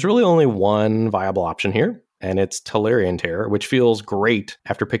 5. There's really only one viable option here, and it's Tolarian Terror, which feels great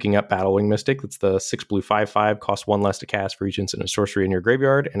after picking up Battlewing Mystic. It's the 6 blue 5/5, costs 1 less to cast for each instant and sorcery in your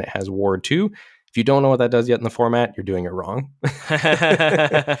graveyard, and it has Ward 2. If you don't know what that does yet in the format, you're doing it wrong.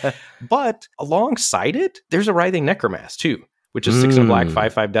 But alongside it, there's a Writhing Necromass too, which is 6 and black,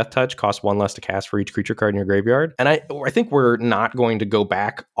 5/5 Death Touch, costs 1 less to cast for each creature card in your graveyard. And I think we're not going to go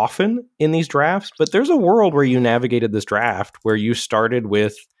back often in these drafts, but there's a world where you navigated this draft where you started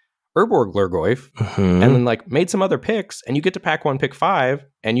with Urborg Lurgoyf, and then like made some other picks, and you get to pack 1, pick 5,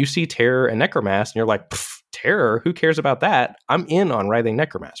 and you see Terror and Necromass, and you're like, Terror, who cares about that? I'm in on Writhing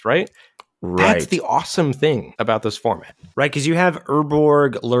Necromass, right? Right. That's the awesome thing about this format. Right, because you have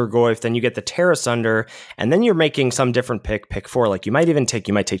Urborg, Lurgoyf, then you get the Terra Sunder, and then you're making some different pick 4. Like you might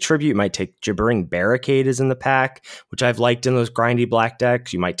take Tribute, you might take Gibbering Barricade is in the pack, which I've liked in those grindy black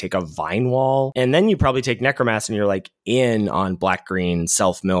decks. You might take a Vine Wall, and then you probably take Necromass, and you're like in on black-green,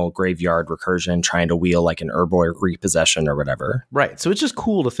 self-mill, graveyard recursion, trying to wheel like an Urborg Repossession or whatever. Right, so it's just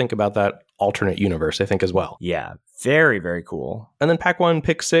cool to think about that alternate universe, I think, as well. Yeah, very, very cool. And then pack 1,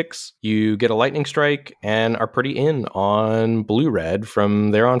 pick 6, you get a Lightning Strike and are pretty in on blue-red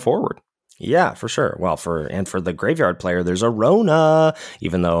from there on forward. Yeah, for sure. Well, for the graveyard player, there's a Rona,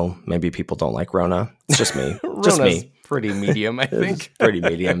 even though maybe people don't like Rona. It's just me. Just me. Pretty medium, I think. Pretty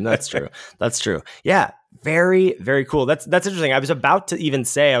medium. That's true. That's true. Yeah. Very, very cool. That's interesting. I was about to even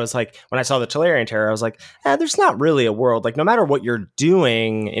say, I was like, when I saw the Tolarian Terror, I was like, there's not really a world. Like, no matter what you're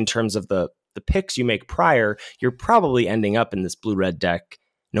doing in terms of the picks you make prior, you're probably ending up in this blue-red deck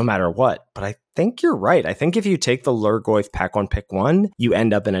no matter what. But I think you're right. I think if you take the Lurgoyf pack 1, pick 1, you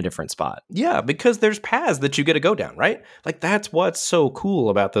end up in a different spot. Yeah, because there's paths that you get to go down, right? Like that's what's so cool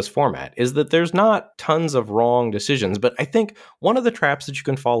about this format is that there's not tons of wrong decisions. But I think one of the traps that you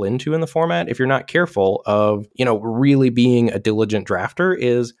can fall into in the format, if you're not careful of, really being a diligent drafter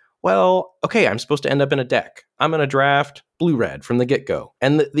is, well, okay, I'm supposed to end up in a deck. I'm going to draft blue-red from the get-go.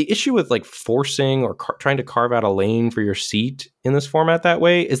 And the issue with like forcing or trying to carve out a lane for your seat in this format that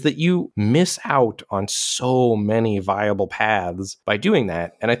way is that you miss out on so many viable paths by doing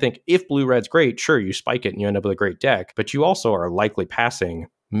that. And I think if blue-red's great, sure, you spike it and you end up with a great deck, but you also are likely passing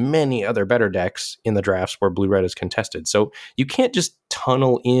many other better decks in the drafts where blue-red is contested. So you can't just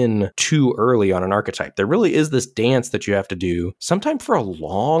tunnel in too early on an archetype. There really is this dance that you have to do, sometimes for a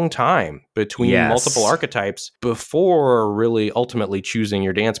long time between multiple archetypes before really ultimately choosing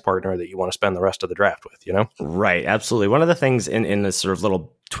your dance partner that you want to spend the rest of the draft with, Right, absolutely. One of the things in this sort of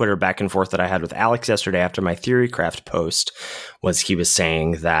little Twitter back and forth that I had with Alex yesterday after my Theorycraft post was he was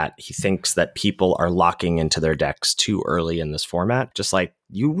saying that he thinks that people are locking into their decks too early in this format. Just like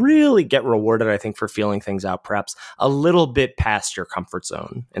you really get rewarded, I think, for feeling things out perhaps a little bit past your comfort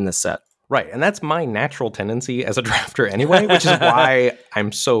zone in this set. Right. And that's my natural tendency as a drafter anyway, which is why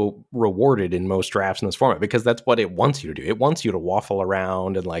I'm so rewarded in most drafts in this format, because that's what it wants you to do. It wants you to waffle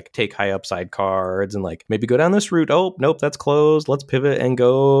around and like take high upside cards and like maybe go down this route. Oh, nope, that's closed. Let's pivot and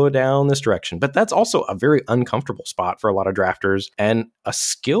go down this direction. But that's also a very uncomfortable spot for a lot of drafters and a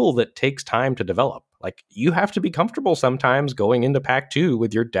skill that takes time to develop. Like you have to be comfortable sometimes going into pack 2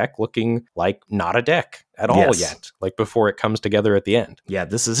 with your deck looking like not a deck at all yet, like before it comes together at the end. Yeah,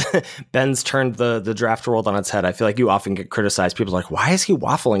 this is Ben's turned the draft world on its head. I feel like you often get criticized. People are like, why is he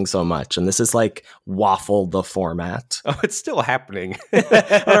waffling so much? And this is like waffle the format. Oh, it's still happening.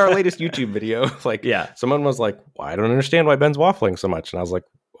 On our latest YouTube video, someone was like, well, I don't understand why Ben's waffling so much. And I was like,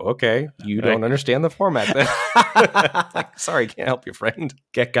 okay, you don't understand the format then. Like, sorry, can't help you, friend.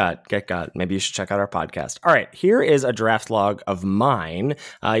 Get got. Maybe you should check out our podcast. All right, here is a draft log of mine.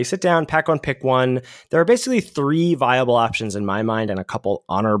 You sit down, pack 1, pick 1. There are basically 3 viable options in my mind and a couple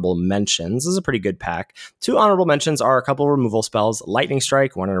honorable mentions. This is a pretty good pack. 2 honorable mentions are a couple removal spells, Lightning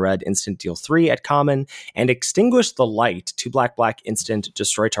Strike, 1 in a red, instant deal 3 at common, and Extinguish the Light, 2 black, instant,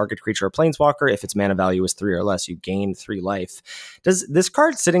 destroy target creature or planeswalker. If its mana value is 3 or less, you gain 3 life. Does this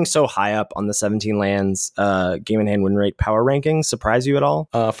card sitting so high up on the 17 lands game in hand win rate power rankings surprise you at all?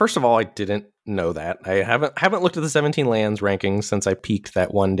 First of all, I didn't know that. I haven't looked at the 17 lands rankings since I peaked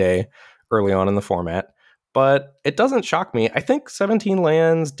that one day early on in the format, but it doesn't shock me. I think 17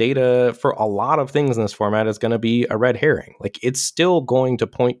 lands data for a lot of things in this format is going to be a red herring. Like it's still going to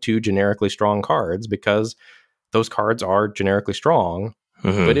point to generically strong cards because those cards are generically strong,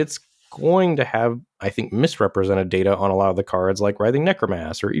 but it's going to have, I think, misrepresented data on a lot of the cards like Writhing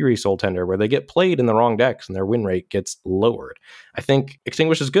Necromass or Eerie Soul Tender, where they get played in the wrong decks and their win rate gets lowered. I think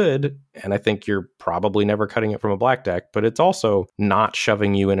Extinguish is good, and I think you're probably never cutting it from a black deck, but it's also not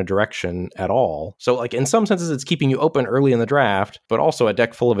shoving you in a direction at all. So, like, in some senses, it's keeping you open early in the draft, but also a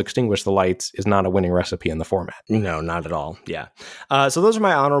deck full of Extinguish the Lights is not a winning recipe in the format. No, not at all. Yeah. So those are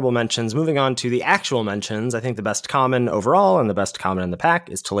my honorable mentions. Moving on to the actual mentions, I think the best common overall and the best common in the pack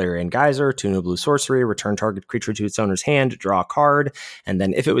is Tolarian Geyser, 2 new blue sorcery, return target creature to its owner's hand, draw a card, and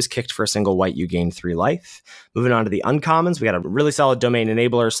then if it was kicked for a single white, you gain 3 life. Moving on to the uncommons, we got a really solid domain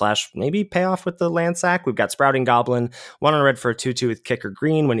enabler / maybe payoff with the land sack. We've got Sprouting Goblin, 1 on red for a 2/2 with kicker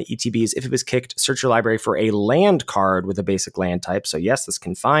green. When it ETBs, if it was kicked, search your library for a land card with a basic land type. So yes, this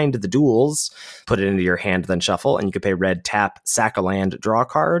can find the duels, put it into your hand, then shuffle, and you could pay red, tap, sack a land, draw a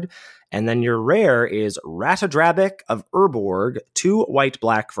card. And then your rare is Ratadrabic of Urborg, 2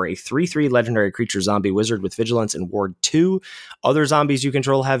 white-black for a 3/3 legendary creature zombie wizard with vigilance in Ward 2. Other zombies you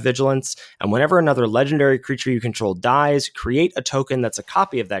control have vigilance, and whenever another legendary creature you control dies, create a token that's a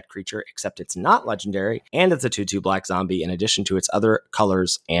copy of that creature, except it's not legendary, and it's a 2/2 black zombie in addition to its other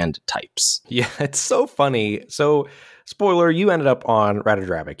colors and types. Yeah, it's so funny. So, spoiler, you ended up on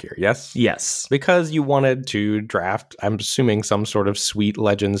Ratadrabic here, yes? Yes. Because you wanted to draft, I'm assuming, some sort of sweet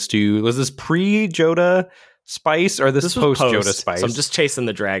Legends to... Was this pre-Joda Spice or this post-Joda Spice? So I'm just chasing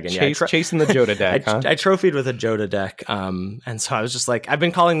the dragon. Chasing the Joda deck, huh? I trophied with a Joda deck. And so I was just like, I've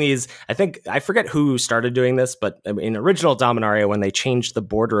been calling these, I forget who started doing this, but in original Dominaria, when they changed the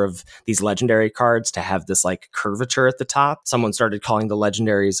border of these legendary cards to have this like curvature at the top, someone started calling the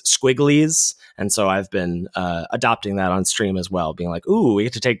legendaries squigglies. And so I've been adopting that on stream as well, being like, ooh, we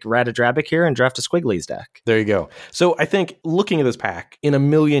get to take Ratadrabic here and draft a Squigglies deck. There you go. So I think looking at this pack, in a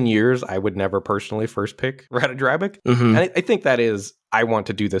million years, I would never personally first pick Ratadrabic. And I think that is, I want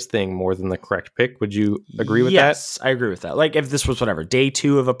to do this thing more than the correct pick. Would you agree with that? Yes, I agree with that. Like if this was whatever, day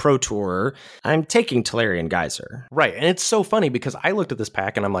 2 of a pro tour, I'm taking Tolarian Geyser. Right. And it's so funny because I looked at this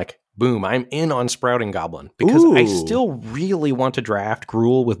pack and I'm like, boom, I'm in on Sprouting Goblin because I still really want to draft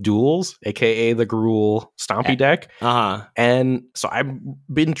Gruul with duels, aka the Gruul Stompy deck. And so I've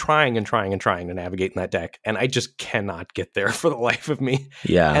been trying to navigate in that deck, and I just cannot get there for the life of me.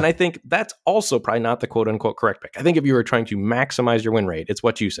 Yeah. And I think that's also probably not the quote unquote correct pick. I think if you were trying to maximize your win rate, it's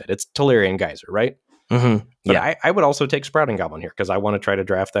what you said. It's Tolarian Geyser, right? But I would also take Sprouting Goblin here because I want to try to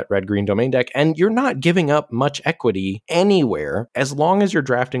draft that red-green domain deck. And you're not giving up much equity anywhere as long as you're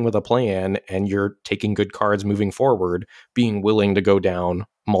drafting with a plan and you're taking good cards moving forward, being willing to go down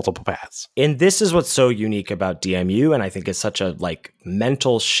multiple paths. And this is what's so unique about DMU, and I think is such a like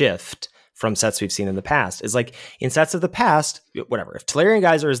mental shift from sets we've seen in the past, is like in sets of the past, whatever, if Tolarian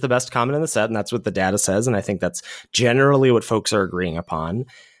Geyser is the best common in the set, and that's what the data says, and I think that's generally what folks are agreeing upon,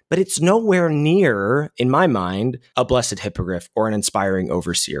 but it's nowhere near, in my mind, a Blessed Hippogriff or an Inspiring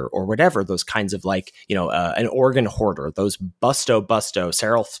Overseer or whatever, those kinds of like, an Organ Hoarder, those Busto,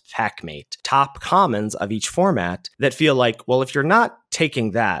 Seraph Packmate, top commons of each format that feel like, well, if you're not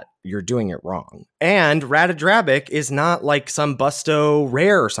taking that, you're doing it wrong. And Ratadrabic is not like some Busto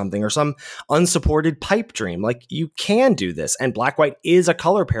rare or something, or some unsupported pipe dream. Like, you can do this. And Black-White is a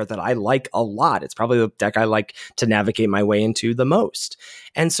color pair that I like a lot. It's probably the deck I like to navigate my way into the most.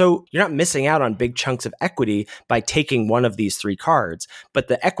 And so you're not missing out on big chunks of equity by taking one of these 3 cards. But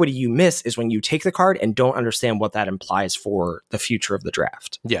the equity you miss is when you take the card and don't understand what that implies for the future of the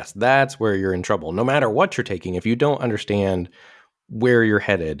draft. Yes, that's where you're in trouble. No matter what you're taking, if you don't understand where you're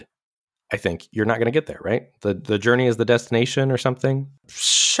headed, I think you're not going to get there, right? The journey is the destination or something.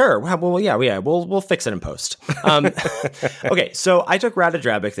 Sure. Well, yeah. We'll fix it in post. Okay, so I took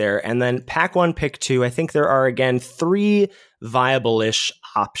Ratadrabic there, and then pack 1, pick 2. I think there are again 3 viable-ish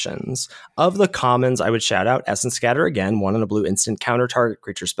options. Of the commons, I would shout out Essence Scatter again, 1 in a blue instant counter target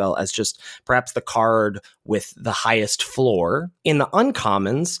creature spell as just perhaps the card with the highest floor. In the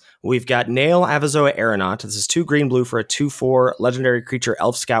uncommons, we've got Nail Avazoa Aeronaut. This is 2 green blue for a 2/4 legendary creature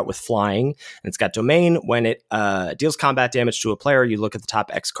Elf Scout with flying. And it's got domain. When it deals combat damage to a player, you look at the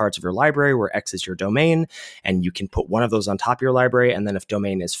top X cards of your library, where X is your domain, and you can put one of those on top of your library. And then if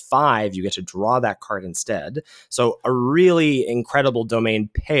domain is 5, you get to draw that card instead. So a really incredible domain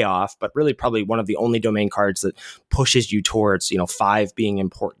payoff, but really probably one of the only domain cards that pushes you towards 5 being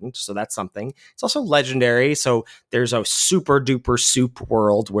important. So that's something. It's also legendary legendary, so there's a super duper soup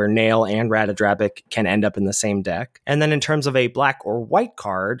world where Nail and Ratadrabic can end up in the same deck. And then in terms of a black or white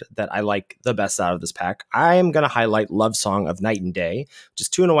card that I like the best out of this pack, I am going to highlight Love Song of Night and Day, which is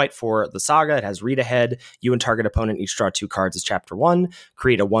 2 and a white for the Saga. It has read ahead. You and target opponent each draw 2 cards as Chapter 1,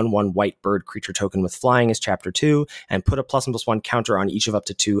 create a 1/1 white bird creature token with flying as Chapter 2, and put a +1/+1 counter on each of up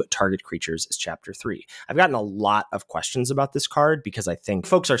to 2 target creatures as Chapter 3. I've gotten a lot of questions about this card because I think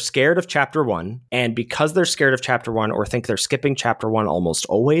folks are scared of Chapter 1, and because they're scared of Chapter 1 or think they're skipping Chapter 1 almost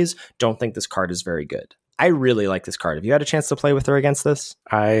always, don't think this card is very good. I really like this card. Have you had a chance to play with or against this?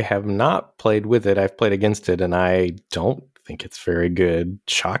 I have not played with it. I've played against it, and I don't think it's very good.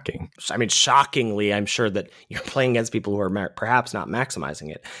 Shocking. I mean, shockingly, I'm sure that you're playing against people who are perhaps not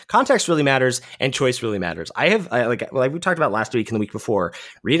maximizing it. Context really matters, and choice really matters. Like we talked about last week and the week before,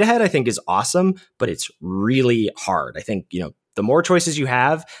 read ahead I think is awesome, but it's really hard. I think, the more choices you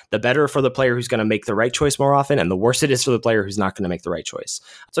have, the better for the player who's going to make the right choice more often, and the worse it is for the player who's not going to make the right choice.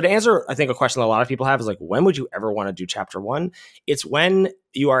 So to answer, I think, a question that a lot of people have is like, when would you ever want to do Chapter 1? It's when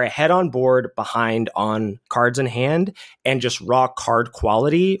you are ahead on board, behind on cards in hand, and just raw card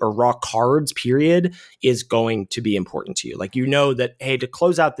quality or raw cards, period, is going to be important to you. Like, that, hey, to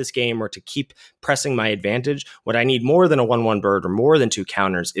close out this game or to keep pressing my advantage, what I need more than a 1/1 bird or more than 2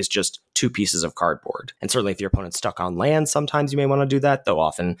 counters is just 2 pieces of cardboard. And certainly if your opponent's stuck on lands, sometimes you may want to do that, though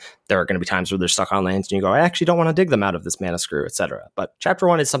often there are going to be times where they're stuck on lands and you go, I actually don't want to dig them out of this mana screw, etc. But Chapter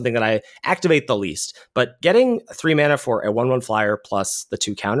 1 is something that I activate the least. But getting 3 mana for a 1/1 flyer plus the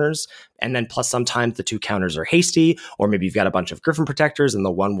 2 counters, and then plus sometimes the 2 counters are hasty, or maybe you've got a bunch of Griffin Protectors and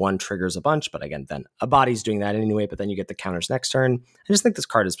the 1/1 triggers a bunch, but again, then a body's doing that anyway, but then you get the counters next turn. I just think this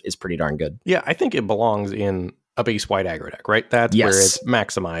card is pretty darn good. Yeah, I think it belongs in a base white aggro deck, right? That's where it's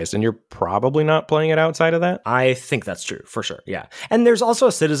maximized, and you're probably not playing it outside of that. I think that's true, for sure, yeah. And there's also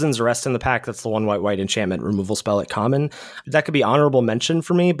a Citizen's Arrest in the pack. That's the 1 white enchantment removal spell at common. That could be honorable mention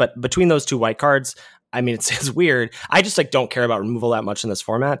for me, but between those 2 white cards, I mean, it's weird. I just don't care about removal that much in this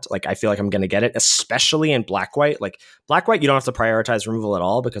format. Like, I feel like I'm going to get it, especially in black-white. Like, black-white, you don't have to prioritize removal at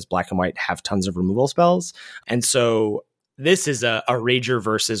all because black and white have tons of removal spells. And so this is a Rager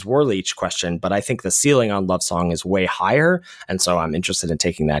versus Warleech question, but I think the ceiling on Love Song is way higher, and so I'm interested in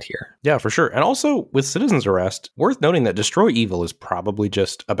taking that here. Yeah, for sure. And also, with Citizen's Arrest, worth noting that Destroy Evil is probably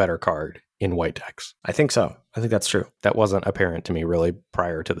just a better card in white decks. I think so. I think that's true. That wasn't apparent to me really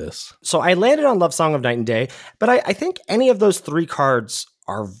prior to this. So I landed on Love Song of Night and Day, but I think any of those 3 cards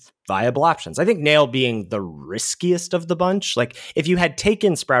are viable options. I think Nail being the riskiest of the bunch. Like, if you had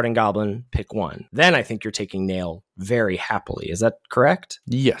taken Sprouting Goblin, pick 1, then I think you're taking Nail very happily. Is that correct?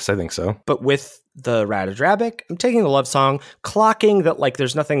 Yes, I think so. But with the Ratadrabic, I'm taking the Love Song, clocking that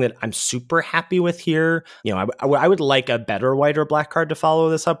there's nothing that I'm super happy with here. I would like a better white or black card to follow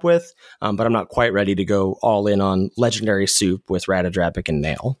this up with, but I'm not quite ready to go all in on Legendary Soup with Ratadrabic and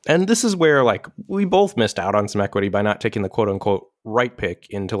Nail. And this is where we both missed out on some equity by not taking the quote unquote right pick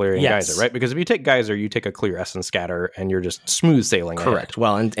in Tolarian Geyser, right? Because if you take Geyser, you take a clear Essence Scatter and you're just smooth sailing. Correct. Ahead.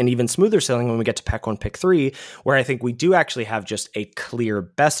 Well, and even smoother sailing when we get to Pack 1, Pick 3, where I think we do actually have just a clear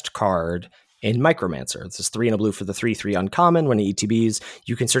best card in Micromancer. This is 3 and a blue for the 3/3 uncommon. When it ETBs,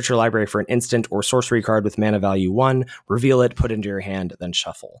 you can search your library for an instant or sorcery card with mana value 1, reveal it, put it into your hand, then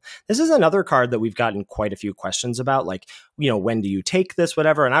shuffle. This is another card that we've gotten quite a few questions about, when do you take this,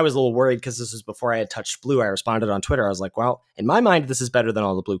 whatever. And I was a little worried because this was before I had touched blue. I responded on Twitter. I was like, well, in my mind, this is better than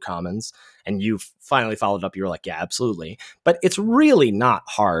all the blue commons. And you finally followed up. You were like, yeah, absolutely. But it's really not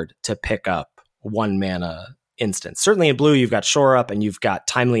hard to pick up 1 mana instance. Certainly in blue, you've got Shore Up and you've got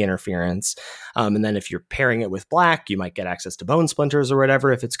Timely Interference. And then if you're pairing it with black, you might get access to Bone Splinters or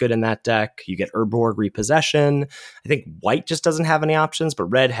whatever if it's good in that deck. You get Urborg Repossession. I think white just doesn't have any options, but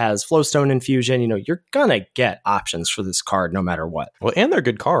red has Flowstone Infusion. You're gonna get options for this card no matter what. Well, and they're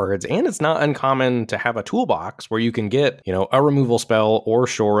good cards, and it's not uncommon to have a toolbox where you can get, a removal spell or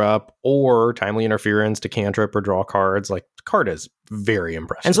Shore Up or Timely Interference to cantrip or draw cards. The card is very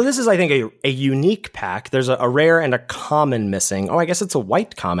impressive. And so this is, I think, a unique pack. There's a rare and a common missing. Oh, I guess it's a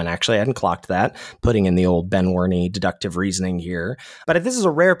white common, actually. I hadn't clocked that. Putting in the old Ben Warney deductive reasoning here. But this is a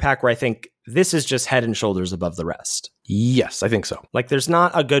rare pack where I think this is just head and shoulders above the rest. Yes, I think so. There's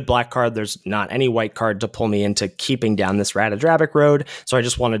not a good black card. There's not any white card to pull me into keeping down this Ratadrabic road. So I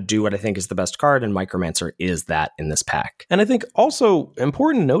just want to do what I think is the best card, and Micromancer is that in this pack. And I think also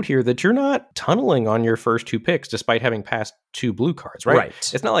important note here that you're not tunneling on your first 2 picks despite having passed 2 blue cards, right?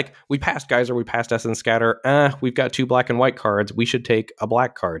 Right. It's not like we passed Geyser, we passed Essence Scatter. We've got 2 black and white cards. We should take a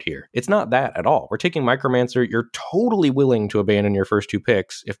black card here. It's not that at all. We're taking Micromancer. You're totally willing to abandon your first 2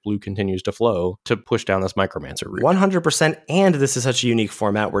 picks if blue continues to to flow to push down this Micromancer route. 100%. And this is such a unique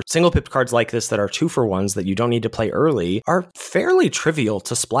format where single pipped cards like this that are 2-for-1s that you don't need to play early are fairly trivial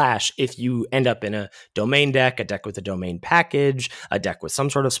to splash if you end up in a domain deck, a deck with a domain package, a deck with some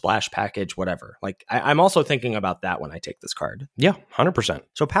sort of splash package, whatever. Like I'm also thinking about that when I take this card. Yeah, 100%.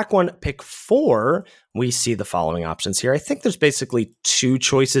 So pack 1, pick 4, we see the following options here. I think there's basically 2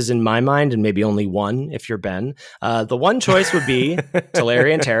 choices in my mind and maybe only one if you're Ben. The one choice would be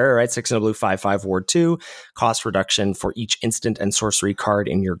Tolarian Terror, right? 6 and a blue, 5/5, ward 2. Cost reduction for each instant and sorcery card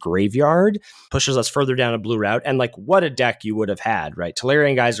in your graveyard. Pushes us further down a blue route. And like what a deck you would have had, right?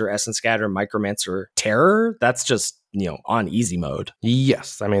 Tolarian Geyser, Essence Scatter, Micromancer, Terror. That's just, on easy mode.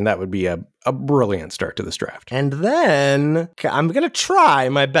 Yes. I mean, that would be a brilliant start to this draft. And then I'm going to try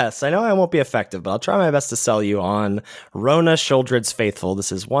my best. I know I won't be effective, but I'll try my best to sell you on Rona Sheoldred's Faithful.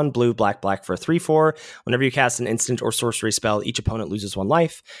 This is 1 blue, black for a 3/4. Whenever you cast an instant or sorcery spell, each opponent loses 1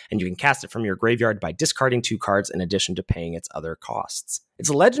 life, and you can cast it from your graveyard by discarding 2 cards in addition to paying its other costs. It's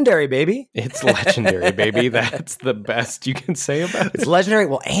legendary, baby. It's legendary, baby. That's the best you can say about it. It's legendary.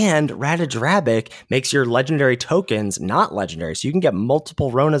 Well, and Ratadrabik makes your legendary tokens not legendary, so you can get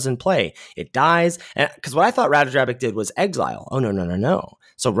multiple Ronas in play. It dies, and because what I thought Ratadrabik did was exile. Oh, no.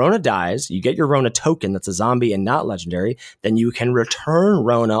 So Rona dies, you get your Rona token that's a zombie and not legendary, then you can return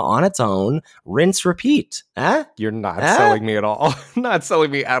Rona on its own, rinse, repeat. You're not selling me at all. Not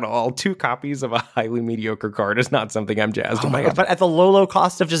selling me at all. 2 copies of a highly mediocre card is not something I'm jazzed about. Oh my God, but at the low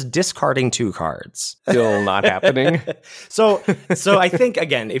cost of just discarding 2 cards. Still not happening. So I think,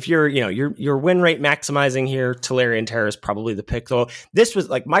 again, if you're win rate maximizing here, Tolarian Terror is probably the pick. Though this was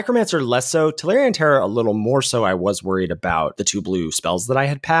like Micromancer less so, Tolarian Terror a little more so. I was worried about the 2 blue spells that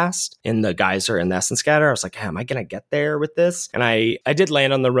I had passed in the Geyser and the Essence Scatter. I was like, am I going to get there with this? And I did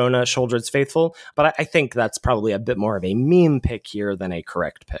land on the Rona Sheoldred's Faithful, but I think that's probably a bit more of a meme pick here than a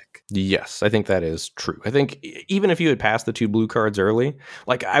correct pick. Yes, I think that is true. I think even if you had passed the 2 blue cards early,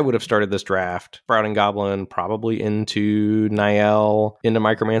 like I would have started this draft, Sprouting Goblin, probably into Niall, into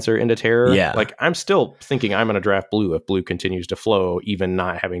Micromancer, into Terror. Yeah. Like I'm still thinking I'm going to draft blue if blue continues to flow, even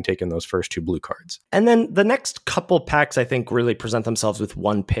not having taken those first 2 blue cards. And then the next couple packs, I think, really present themselves with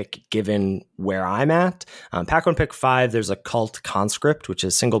 1 pick given where I'm at. Pack 1, pick 5, there's a Cult Conscript, which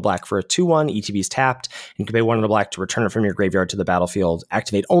is single black for a 2/1. ETB's tapped. You can pay 1 in the black to return it from your graveyard to the battlefield.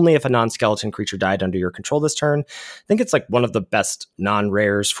 Activate only if a non-skeleton creature died under your control this turn. I think it's like one of the best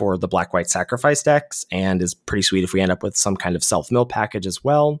non-rares for the black-white sacrifice decks and is pretty sweet if we end up with some kind of self-mill package as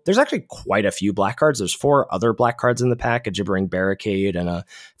well. There's actually quite a few black cards. There's 4 other black cards in the pack, a Gibbering Barricade and a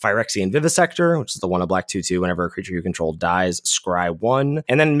Phyrexian Vivisector, which is the 1 black 2/2. Whenever a creature you control dies, scry 1.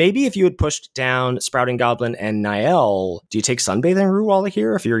 And then maybe if you had pushed down Sprouting Goblin and Niall, do you take Sunbathing Rootwalla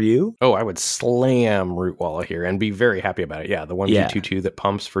here if you're you? Oh, I would slam Rootwalla here and be very happy about it. Yeah, the 1/2/2 that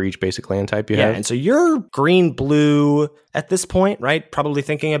pumps for each basic land type you have. And so you're green-blue at this point, right? Probably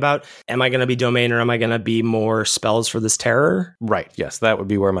thinking about, am I going to be domain or am I going to be more spells for this terror? Right. Yes, that would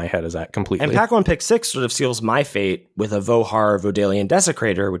be where my head is at completely. And pack 1, pick 6 sort of seals my fate with a Vohar Vodalian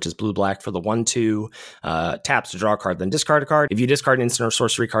Desecrator, which is blue-black for the 1/2, taps to draw a card, then discard a card. If you discard an instant or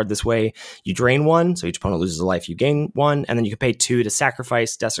sorcery card this way, you drain 1, so each opponent loses a life, you gain 1, and then you can pay 2 to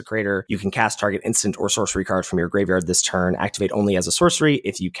sacrifice Desecrator. You can cast target instant or sorcery card from your graveyard this turn, activate only as a sorcery.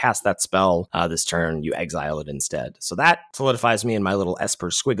 If you cast that spell this turn, you exile it instead. So that solidifies me in my little Esper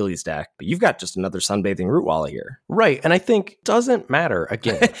Squigglies deck, but you've got just another Sunbathing Rootwalla here. Right, and I think it doesn't matter,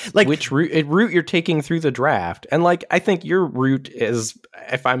 again, like which route you're taking through the draft. And like, I think your route is,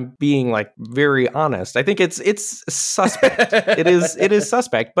 if I'm being like very honest, I think it's suspect. It is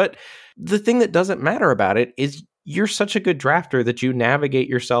suspect, but the thing that doesn't matter about it is you're such a good drafter that you navigate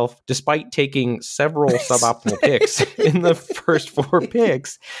yourself, despite taking several suboptimal picks in the first 4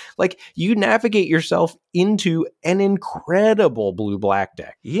 picks. Like, you navigate yourself into an incredible blue-black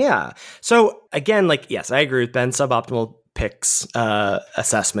deck. Yeah. So again, like, yes, I agree with Ben's suboptimal picks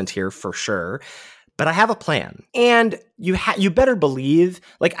assessment here for sure. But I have a plan, and you better believe,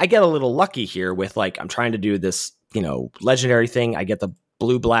 like, I get a little lucky here with, like, I'm trying to do this, legendary thing. I get the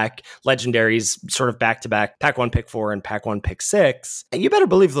blue-black legendaries sort of back-to-back, pack 1, pick 4, and pack 1, pick 6. And you better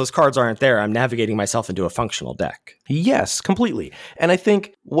believe those cards aren't there. I'm navigating myself into a functional deck. Yes, completely. And I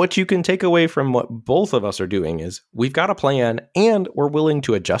think what you can take away from what both of us are doing is we've got a plan, and we're willing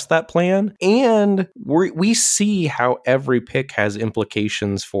to adjust that plan, and we see how every pick has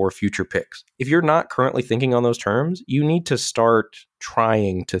implications for future picks. If you're not currently thinking on those terms, you need to start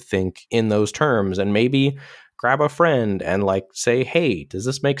trying to think in those terms, and maybe grab a friend and like say, hey, does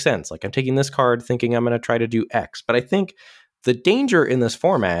this make sense? Like, I'm taking this card thinking I'm going to try to do X. But I think The danger in this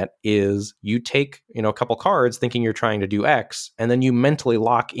format is you take, a couple cards thinking you're trying to do X, and then you mentally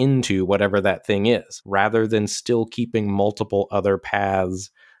lock into whatever that thing is, rather than still keeping multiple other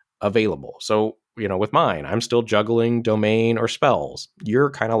paths available. So, with mine, I'm still juggling domain or spells. You're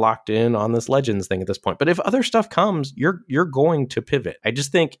kind of locked in on this legends thing at this point. But if other stuff comes, you're going to pivot. I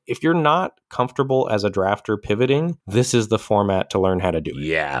just think if you're not comfortable as a drafter pivoting, this is the format to learn how to do it.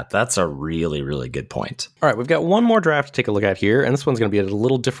 Yeah, that's a really, really good point. All right, we've got one more draft to take a look at here, and this one's going to be a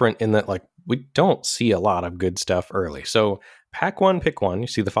little different in that, we don't see a lot of good stuff early. So pack one, pick one. You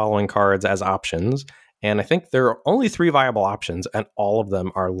see the following cards as options. And I think there are only 3 viable options, and all of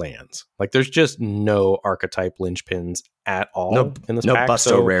them are lands. There's just no archetype linchpins at all in this pack. No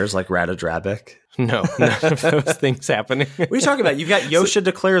busto rares like Ratadrabic. No, none of those things happening. What are you talking about? You've got Yosha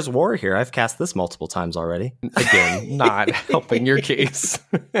Declares War here. I've cast this multiple times already. Again, not helping your case.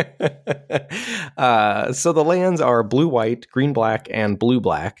 So the lands are blue-white, green-black, and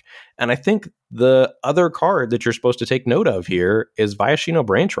blue-black. And I think the other card that you're supposed to take note of here is Viashino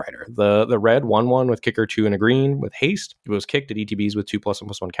Branchrider, the red 1/1 with kicker 2 and a green with haste. It was kicked at ETBs with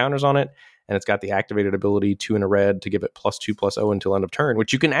 2+1/+1 counters on it, and it's got the activated ability 2 and a red to give it +2/+0 until end of turn,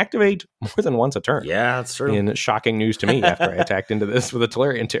 which you can activate more than once a turn. Yeah, that's true. In shocking news to me after I attacked into this with a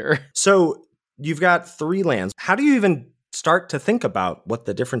Tolarian Terror. So you've got 3 lands. How do you even start to think about what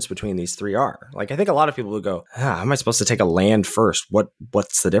the difference between these 3 are? I think a lot of people would go, how am I supposed to take a land first?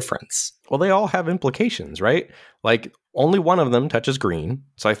 What's the difference? Well, they all have implications, right? Only one of them touches green.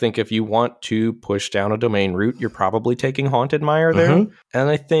 So I think if you want to push down a domain route, you're probably taking Haunted Mire there. Mm-hmm. And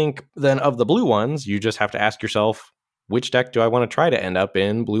I think then of the blue ones, you just have to ask yourself, which deck do I want to try to end up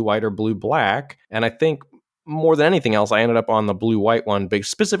in, blue-white or blue-black? And I think more than anything else, I ended up on the blue-white one,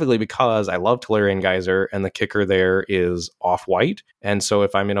 specifically because I love Tolarian Geyser, and the kicker there is off-white. And so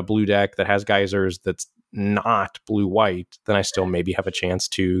if I'm in a blue deck that has geysers that's not blue-white, then I still maybe have a chance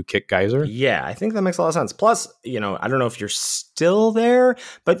to kick Geyser. Yeah, I think that makes a lot of sense. Plus, I don't know if you're still there,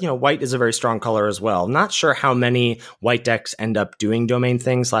 but, white is a very strong color as well. Not sure how many white decks end up doing domain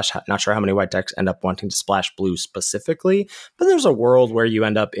things, not sure how many white decks end up wanting to splash blue specifically, but there's a world where you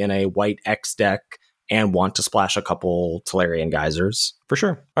end up in a white X deck and want to splash a couple Tolarian Geysers. For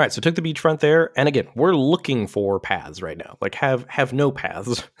sure. All right, so took the beachfront there. And again, we're looking for paths right now. Have no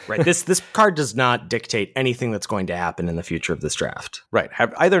paths. Right. This card does not dictate anything that's going to happen in the future of this draft. Right.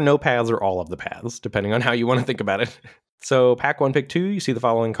 Have either no paths or all of the paths, depending on how you want to think about it. So pack 1, pick 2, you see the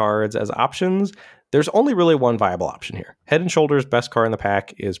following cards as options. There's only really one viable option here. Head and Shoulders best card in the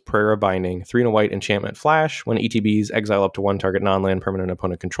pack is Prayer of Binding, 3 and a white enchantment flash. When ETBs, exile up to 1 target non-land permanent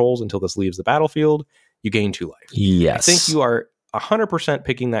opponent controls until this leaves the battlefield. You gain 2 life. Yes. I think you are 100%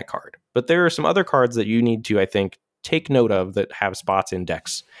 picking that card. But there are some other cards that you need to, I think, take note of that have spots in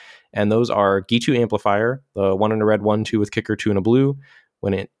decks. And those are Gitu Amplifier, the 1 and a red 1/2 with kicker 2 and a blue.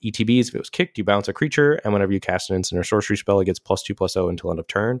 When it ETBs, if it was kicked, you bounce a creature, and whenever you cast an instant or sorcery spell, it gets +2/+0 until end of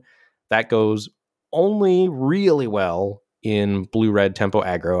turn. That goes only really well in blue-red tempo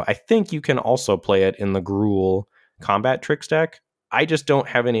aggro. I think you can also play it in the Gruul combat tricks deck. I just don't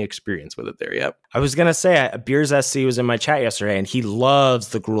have any experience with it there yet. I was going to say, Beers SC was in my chat yesterday, and he loves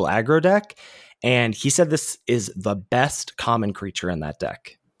the Gruul aggro deck, and he said this is the best common creature in that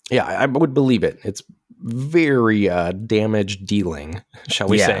deck. Yeah, I would believe it. It's very damage dealing, shall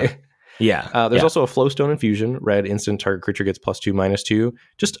we say. Yeah. There's also a Flowstone Infusion. Red instant target creature gets +2/-2.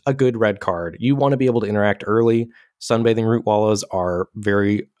 Just a good red card. You want to be able to interact early. Sunbathing Root Wallas are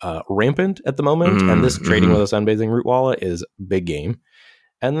very rampant at the moment, and this trading with a Sunbathing Root Walla is big game.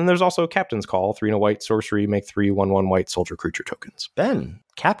 And then there's also Captain's Call, 3 and a white sorcery, make 3 1/1 white soldier creature tokens. Ben,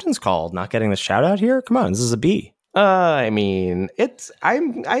 Captain's Call, not getting the shout out here? Come on, this is a B. I mean,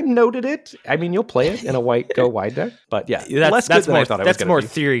 I've noted it. I mean, you'll play it in a white go wide deck, but yeah, that's more, I thought it was. That's more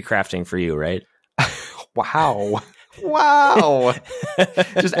theory crafting for you, right? Wow.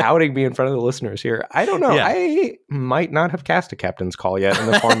 Just outing me in front of the listeners here. I don't know. Yeah. I might not have cast a Captain's Call yet in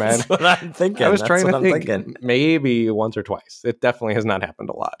the format. That's what I'm thinking. I was trying to think maybe once or twice. It definitely has not happened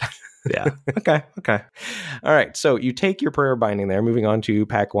a lot. Yeah. Okay. All right. So you take your Prayer Binding there, moving on to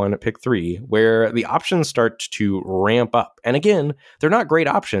pack 1, pick 3, where the options start to ramp up. And again, they're not great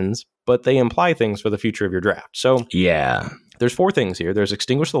options, but they imply things for the future of your draft. So yeah. There's 4 things here. There's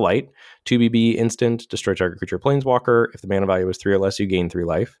Extinguish the Light, 2BB instant, destroy target creature Planeswalker. If the mana value is 3 or less, you gain 3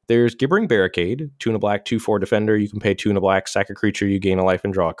 life. There's Gibbering Barricade, 2 and a black, 2/4 defender. You can pay 2 and a black, sack a creature, you gain a life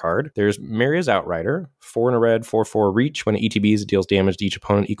and draw a card. There's Maria's Outrider, 4 and a red, 4/4 reach. When it ETBs, it deals damage to each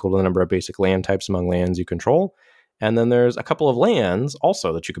opponent equal to the number of basic land types among lands you control. And then there's a couple of lands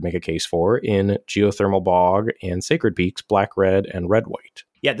also that you could make a case for in Geothermal Bog and Sacred Peaks, black, red, and red, white.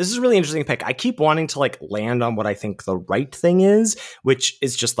 Yeah, this is a really interesting pick. I keep wanting to like land on what I think the right thing is, which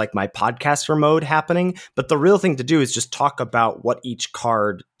is just like my podcaster mode happening. But the real thing to do is just talk about what each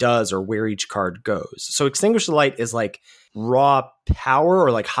card does or where each card goes. So Extinguish the Light is like raw power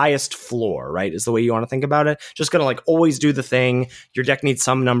or like highest floor, right? Is the way you want to think about it. Just going to like always do the thing. Your deck needs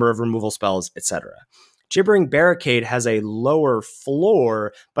some number of removal spells, etc. Gibbering Barricade has a lower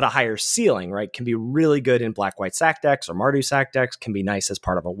floor, but a higher ceiling, right? Can be really good in black-white sack decks or Mardu sack decks, can be nice as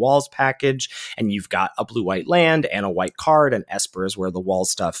part of a Walls package, and you've got a blue-white land and a white card, and Esper is where the wall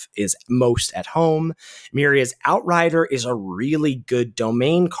stuff is most at home. Miria's Outrider is a really good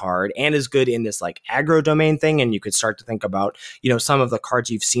domain card and is good in this like aggro domain thing, and you could start to think about, some of the cards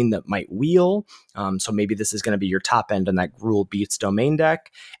you've seen that might wheel. So maybe this is going to be your top end in that Gruul Beats domain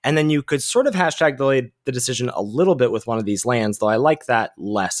deck. And then you could sort of hashtag delay the decision a little bit with one of these lands, though I like that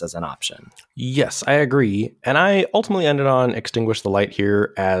less as an option. Yes, I agree. And I ultimately ended on Extinguish the Light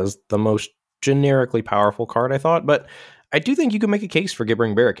here as the most generically powerful card, I thought. But I do think you can make a case for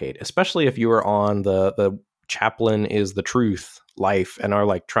Gibbering Barricade, especially if you are on the Chaplain is the Truth life and are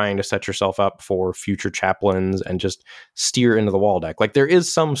like trying to set yourself up for future chaplains and just steer into the wall deck. Like there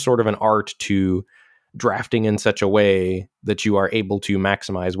is some sort of an art to drafting in such a way that you are able to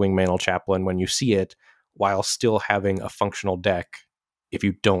maximize Wingmantle Chaplain when you see it while still having a functional deck if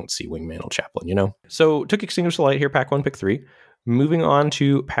you don't see Wingmantle Chaplain, So took Extinguish the Light here, pack 1, pick 3. Moving on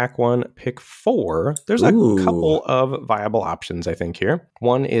to pack 1, pick 4, there's a couple of viable options, I think, here.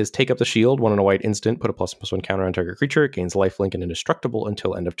 One is Take Up the Shield, 1 and a white instant, put a +1/+1 counter on target creature, it gains lifelink and indestructible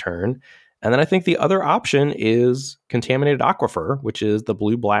until end of turn. And then I think the other option is Contaminated Aquifer, which is the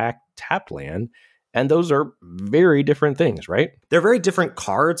blue-black tapped land. And those are very different things, right? They're very different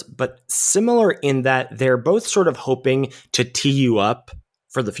cards, but similar in that they're both sort of hoping to tee you up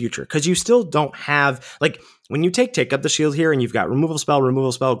for the future. Because you still don't have, like, when you take Up the Shield here and you've got removal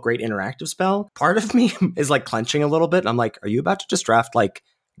spell, great interactive spell, part of me is like clenching a little bit. I'm like, are you about to just draft like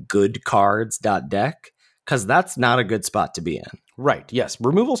good cards .deck? Because that's not a good spot to be in. Right, yes.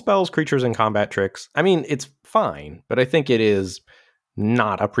 Removal spells, creatures, and combat tricks. I mean, it's fine, but I think it is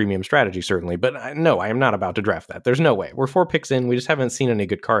not a premium strategy, certainly. But no, I am not about to draft that. There's no way. We're 4 picks in. We just haven't seen any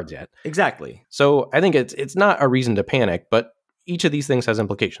good cards yet. Exactly. So I think it's not a reason to panic, but each of these things has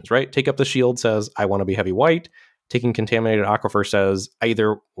implications, right? Take Up the Shield says, I want to be heavy white. Taking Contaminated Aquifer says, I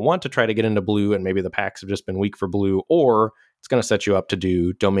either want to try to get into blue and maybe the packs have just been weak for blue, or it's going to set you up to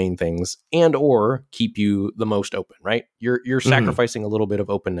do domain things and or keep you the most open, right? You're sacrificing a little bit of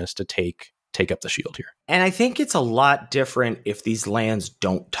openness to take Up the Shield here. And I think it's a lot different if these lands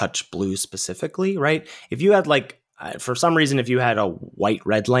don't touch blue specifically, right? If you had like, for some reason, if you had a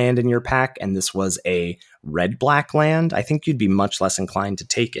white-red land in your pack and this was a red-black land, I think you'd be much less inclined to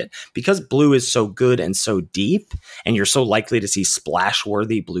take it. Because blue is so good and so deep, and you're so likely to see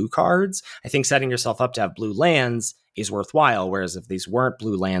splash-worthy blue cards, I think setting yourself up to have blue lands is worthwhile, whereas if these weren't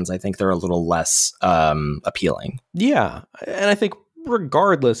blue lands, I think they're a little less appealing. Yeah, and I think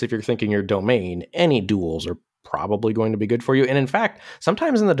regardless if you're thinking your domain, any duels are probably going to be good for you. And in fact,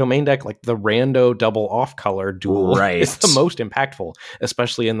 sometimes in the domain deck, like the rando double off color duel is the most impactful,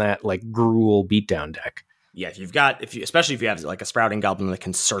 especially in that like Gruul beatdown deck. Yeah, especially if you have like a Sprouting Goblin that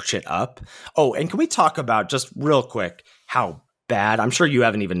can search it up. Oh, and can we talk about just real quick how bad, I'm sure you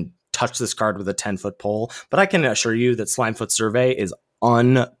haven't even touched this card with a 10-foot pole, but I can assure you that Slimefoot Survey is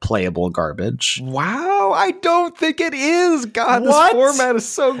unplayable garbage. Wow, I don't think it is. God, this format is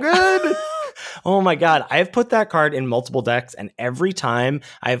so good. Oh my God. I have put that card in multiple decks, and every time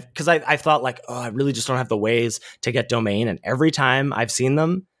I've thought like, oh, I really just don't have the ways to get domain. And every time I've seen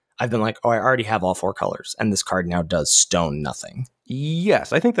them, I've been like, oh, I already have all 4 colors. And this card now does stone nothing.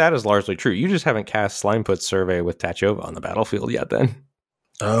 Yes, I think that is largely true. You just haven't cast Slimefoot Survey with Tachova on the battlefield yet then.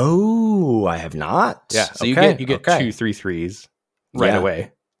 Oh, I have not. Yeah, so you get 2 3/3s right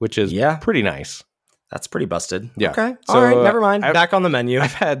away, which is pretty nice. That's pretty busted. Yeah. Okay. So, all right. Never mind. Back on the menu.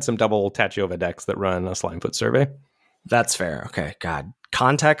 I've had some double Tachova decks that run a Slimefoot Survey. That's fair. Okay. God.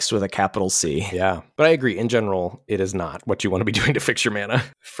 Context with a capital C. Yeah. But I agree. In general, it is not what you want to be doing to fix your mana.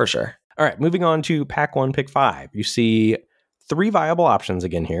 For sure. All right. Moving on to pack 1, pick 5. You see 3 viable options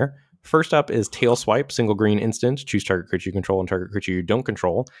again here. First up is Tail Swipe, single green instant. Choose target creature you control and target creature you don't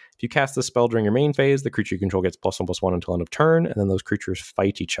control. If you cast this spell during your main phase, the creature you control gets +1/+1 until end of turn, and then those creatures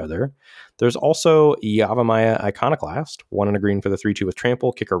fight each other. There's also Yavimaya Iconoclast, 1 and a green for the 3/2 with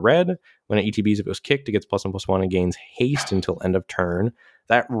trample, kicker red. When it ETBs, if it was kicked, it gets +1/+1 and gains haste until end of turn.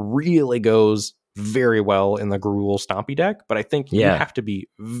 That really goes very well in the Gruul Stompy deck, but I think you have to be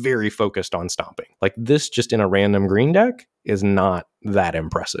very focused on stomping. Like this just in a random green deck is not that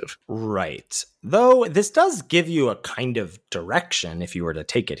impressive. Right. Though this does give you a kind of direction if you were to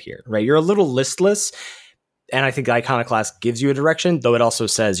take it here, right? You're a little listless. And I think the Iconoclast gives you a direction, though it also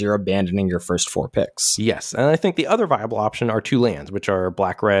says you're abandoning your first 4 picks. Yes, and I think the other viable option are 2 lands, which are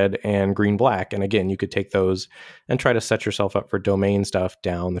black-red and green-black. And again, you could take those and try to set yourself up for domain stuff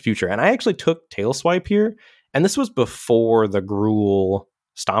down the future. And I actually took Tailswipe here, and this was before the Gruul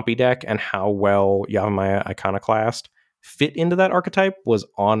Stompy deck, and how well Yavimaya Iconoclast fit into that archetype was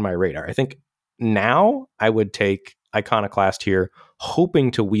on my radar. I think now I would take Iconoclast here, hoping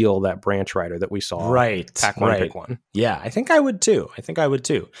to wheel that Branch Rider that we saw. Right. Pack one, pick one. Yeah, I think I would too.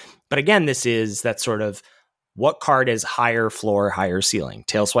 But again, this is that sort of what card is higher floor, higher ceiling.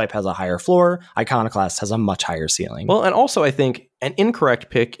 Tailswipe has a higher floor. Iconoclast has a much higher ceiling. Well, and also I think an incorrect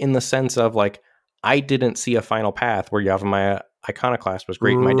pick in the sense of like, I didn't see a final path where Yavimaya Iconoclast was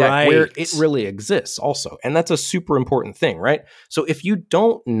great in my deck, where it really exists also. And that's a super important thing, right? So if you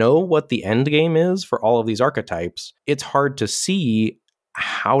don't know what the end game is for all of these archetypes, it's hard to see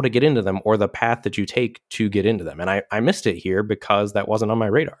how to get into them or the path that you take to get into them. And I missed it here because that wasn't on my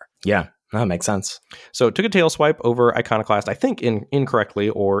radar. Yeah, that makes sense. So took a Tailswipe over Iconoclast, I think incorrectly,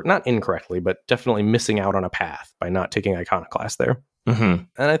 or not incorrectly, but definitely missing out on a path by not taking Iconoclast there. Mm-hmm.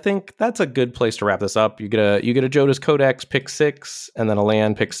 And I think that's a good place to wrap this up. You get a Jodas Codex, pick 6, and then a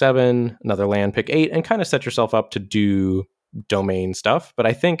land, pick 7, another land, pick 8, and kind of set yourself up to do domain stuff. But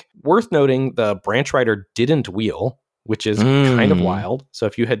I think worth noting, the Branch Rider didn't wheel, which is kind of wild. So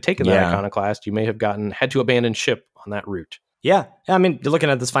if you had taken that Iconoclast, you may have had to abandon ship on that route. Yeah. I mean, you're looking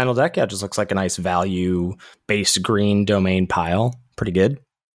at this final deck, it just looks like a nice value base green domain pile. Pretty good.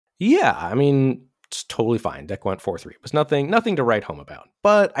 Yeah, I mean, it's totally fine. Deck went 4-3. It was nothing to write home about.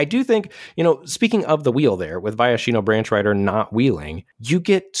 But I do think, speaking of the wheel there, with Viashino Branch Rider not wheeling, you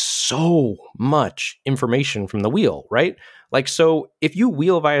get so much information from the wheel, right? Like, so if you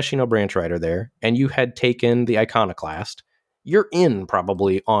wheel Viashino Branch Rider there and you had taken the Iconoclast, you're in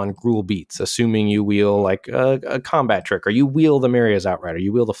probably on Gruul Beats, assuming you wheel like a combat trick, or you wheel the Maria's Outrider,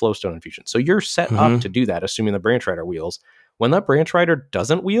 you wheel the Flowstone Infusion. So you're set up to do that, assuming the Branch Rider wheels. When that Branch Rider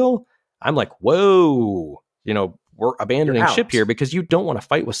doesn't wheel, I'm like, whoa, we're abandoning ship here because you don't want to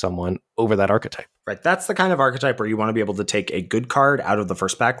fight with someone over that archetype. Right. That's the kind of archetype where you want to be able to take a good card out of the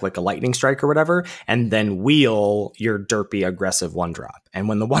first pack, like a Lightning Strike or whatever, and then wheel your derpy aggressive 1-drop. And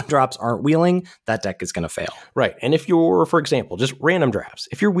when the 1-drops aren't wheeling, that deck is going to fail. Right. And if you're, for example, just random drafts,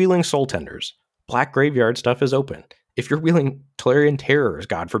 if you're wheeling Soul Tenders, Black Graveyard stuff is open. If you're wheeling Tolarian Terrors,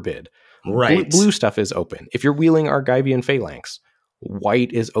 God forbid, blue stuff is open. If you're wheeling Argivian Phalanx,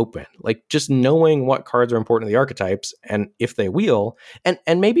 white is open. Like, just knowing what cards are important to the archetypes and if they wheel,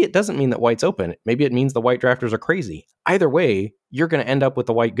 and maybe it doesn't mean that white's open. Maybe it means the white drafters are crazy. Either way, you're going to end up with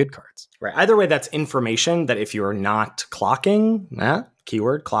the white good cards. Right. Either way, that's information that if you're not clocking,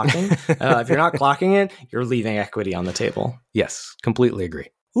 keyword clocking, if you're not clocking it, you're leaving equity on the table. Yes, completely agree.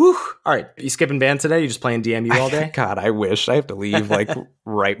 Woo. All right. Are you skipping band today? You just playing DMU all day? God, I wish. I have to leave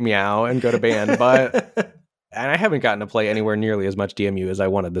right meow and go to band, but... And I haven't gotten to play anywhere nearly as much DMU as I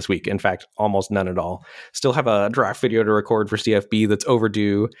wanted this week. In fact, almost none at all. Still have a draft video to record for CFB that's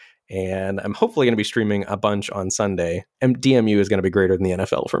overdue. And I'm hopefully going to be streaming a bunch on Sunday. And DMU is going to be greater than the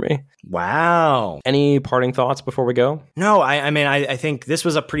NFL for me. Wow. Any parting thoughts before we go? No, I think this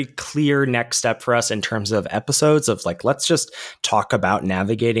was a pretty clear next step for us in terms of episodes of let's just talk about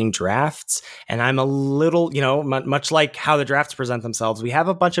navigating drafts. And I'm a little, much like how the drafts present themselves, we have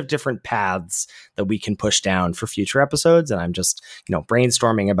a bunch of different paths that we can push down for future episodes. And I'm just,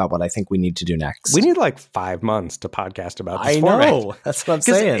 brainstorming about what I think we need to do next. We need 5 months to podcast about this format. I know. That's what I'm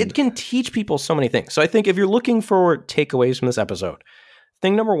saying. It can teach people so many things. So I think if you're looking for takeaways from this episode,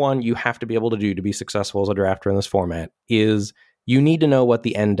 thing number one you have to be able to do to be successful as a drafter in this format is you need to know what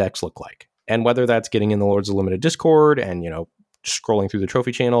the end decks look like. And whether that's getting in the Lords of Limited Discord and, scrolling through the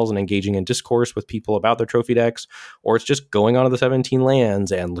trophy channels and engaging in discourse with people about their trophy decks, or it's just going onto the 17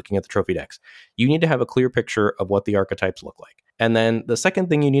 lands and looking at the trophy decks. You need to have a clear picture of what the archetypes look like. And then the second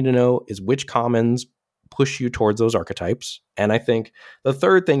thing you need to know is which commons push you towards those archetypes. And I think the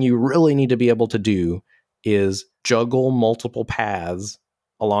third thing you really need to be able to do is juggle multiple paths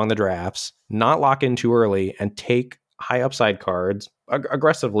along the drafts, not lock in too early, and take high upside cards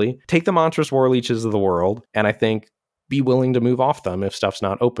aggressively. Take the Monstrous War Leeches of the world, and I think be willing to move off them if stuff's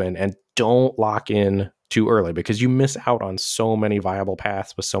not open, and don't lock in too early because you miss out on so many viable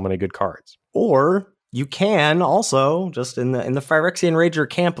paths with so many good cards. Or You can also, just in the Phyrexian Rager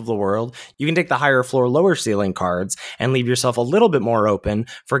camp of the world, you can take the higher floor, lower ceiling cards and leave yourself a little bit more open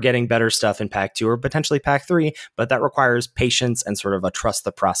for getting better stuff in pack 2 or potentially pack 3, but that requires patience and sort of a trust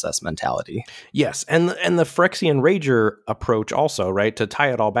the process mentality. Yes, and the Phyrexian Rager approach also, right, to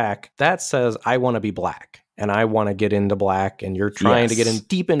tie it all back, that says I want to be black and I want to get into black, and you're trying to get in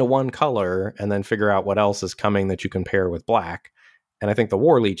deep into one color and then figure out what else is coming that you can pair with black. And I think the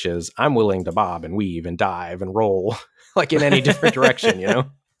War Leech is, I'm willing to bob and weave and dive and roll like in any different direction, you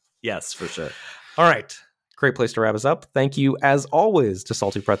know? Yes, for sure. All right. Great place to wrap us up. Thank you, as always, to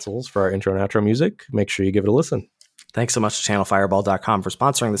Salty Pretzels for our intro and outro music. Make sure you give it a listen. Thanks so much to channelfireball.com for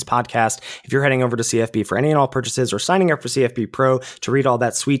sponsoring this podcast. If you're heading over to CFB for any and all purchases or signing up for CFB Pro to read all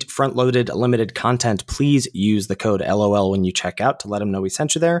that sweet front-loaded limited content, please use the code LOL when you check out to let them know we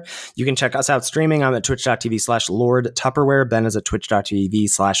sent you there. You can check us out streaming. I'm at twitch.tv/Lord Tupperware. Ben is at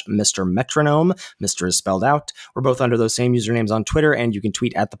twitch.tv/Mr. Metronome. Mr. is spelled out. We're both under those same usernames on Twitter, and you can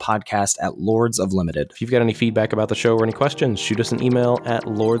tweet at the podcast at Lords of Limited. If you've got any feedback about the show or any questions, shoot us an email at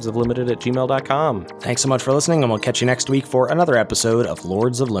lordsoflimited@gmail.com. Thanks so much for listening, and we'll catch you next week for another episode of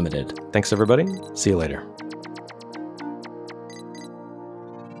Lords of Limited. Thanks, everybody. See you later.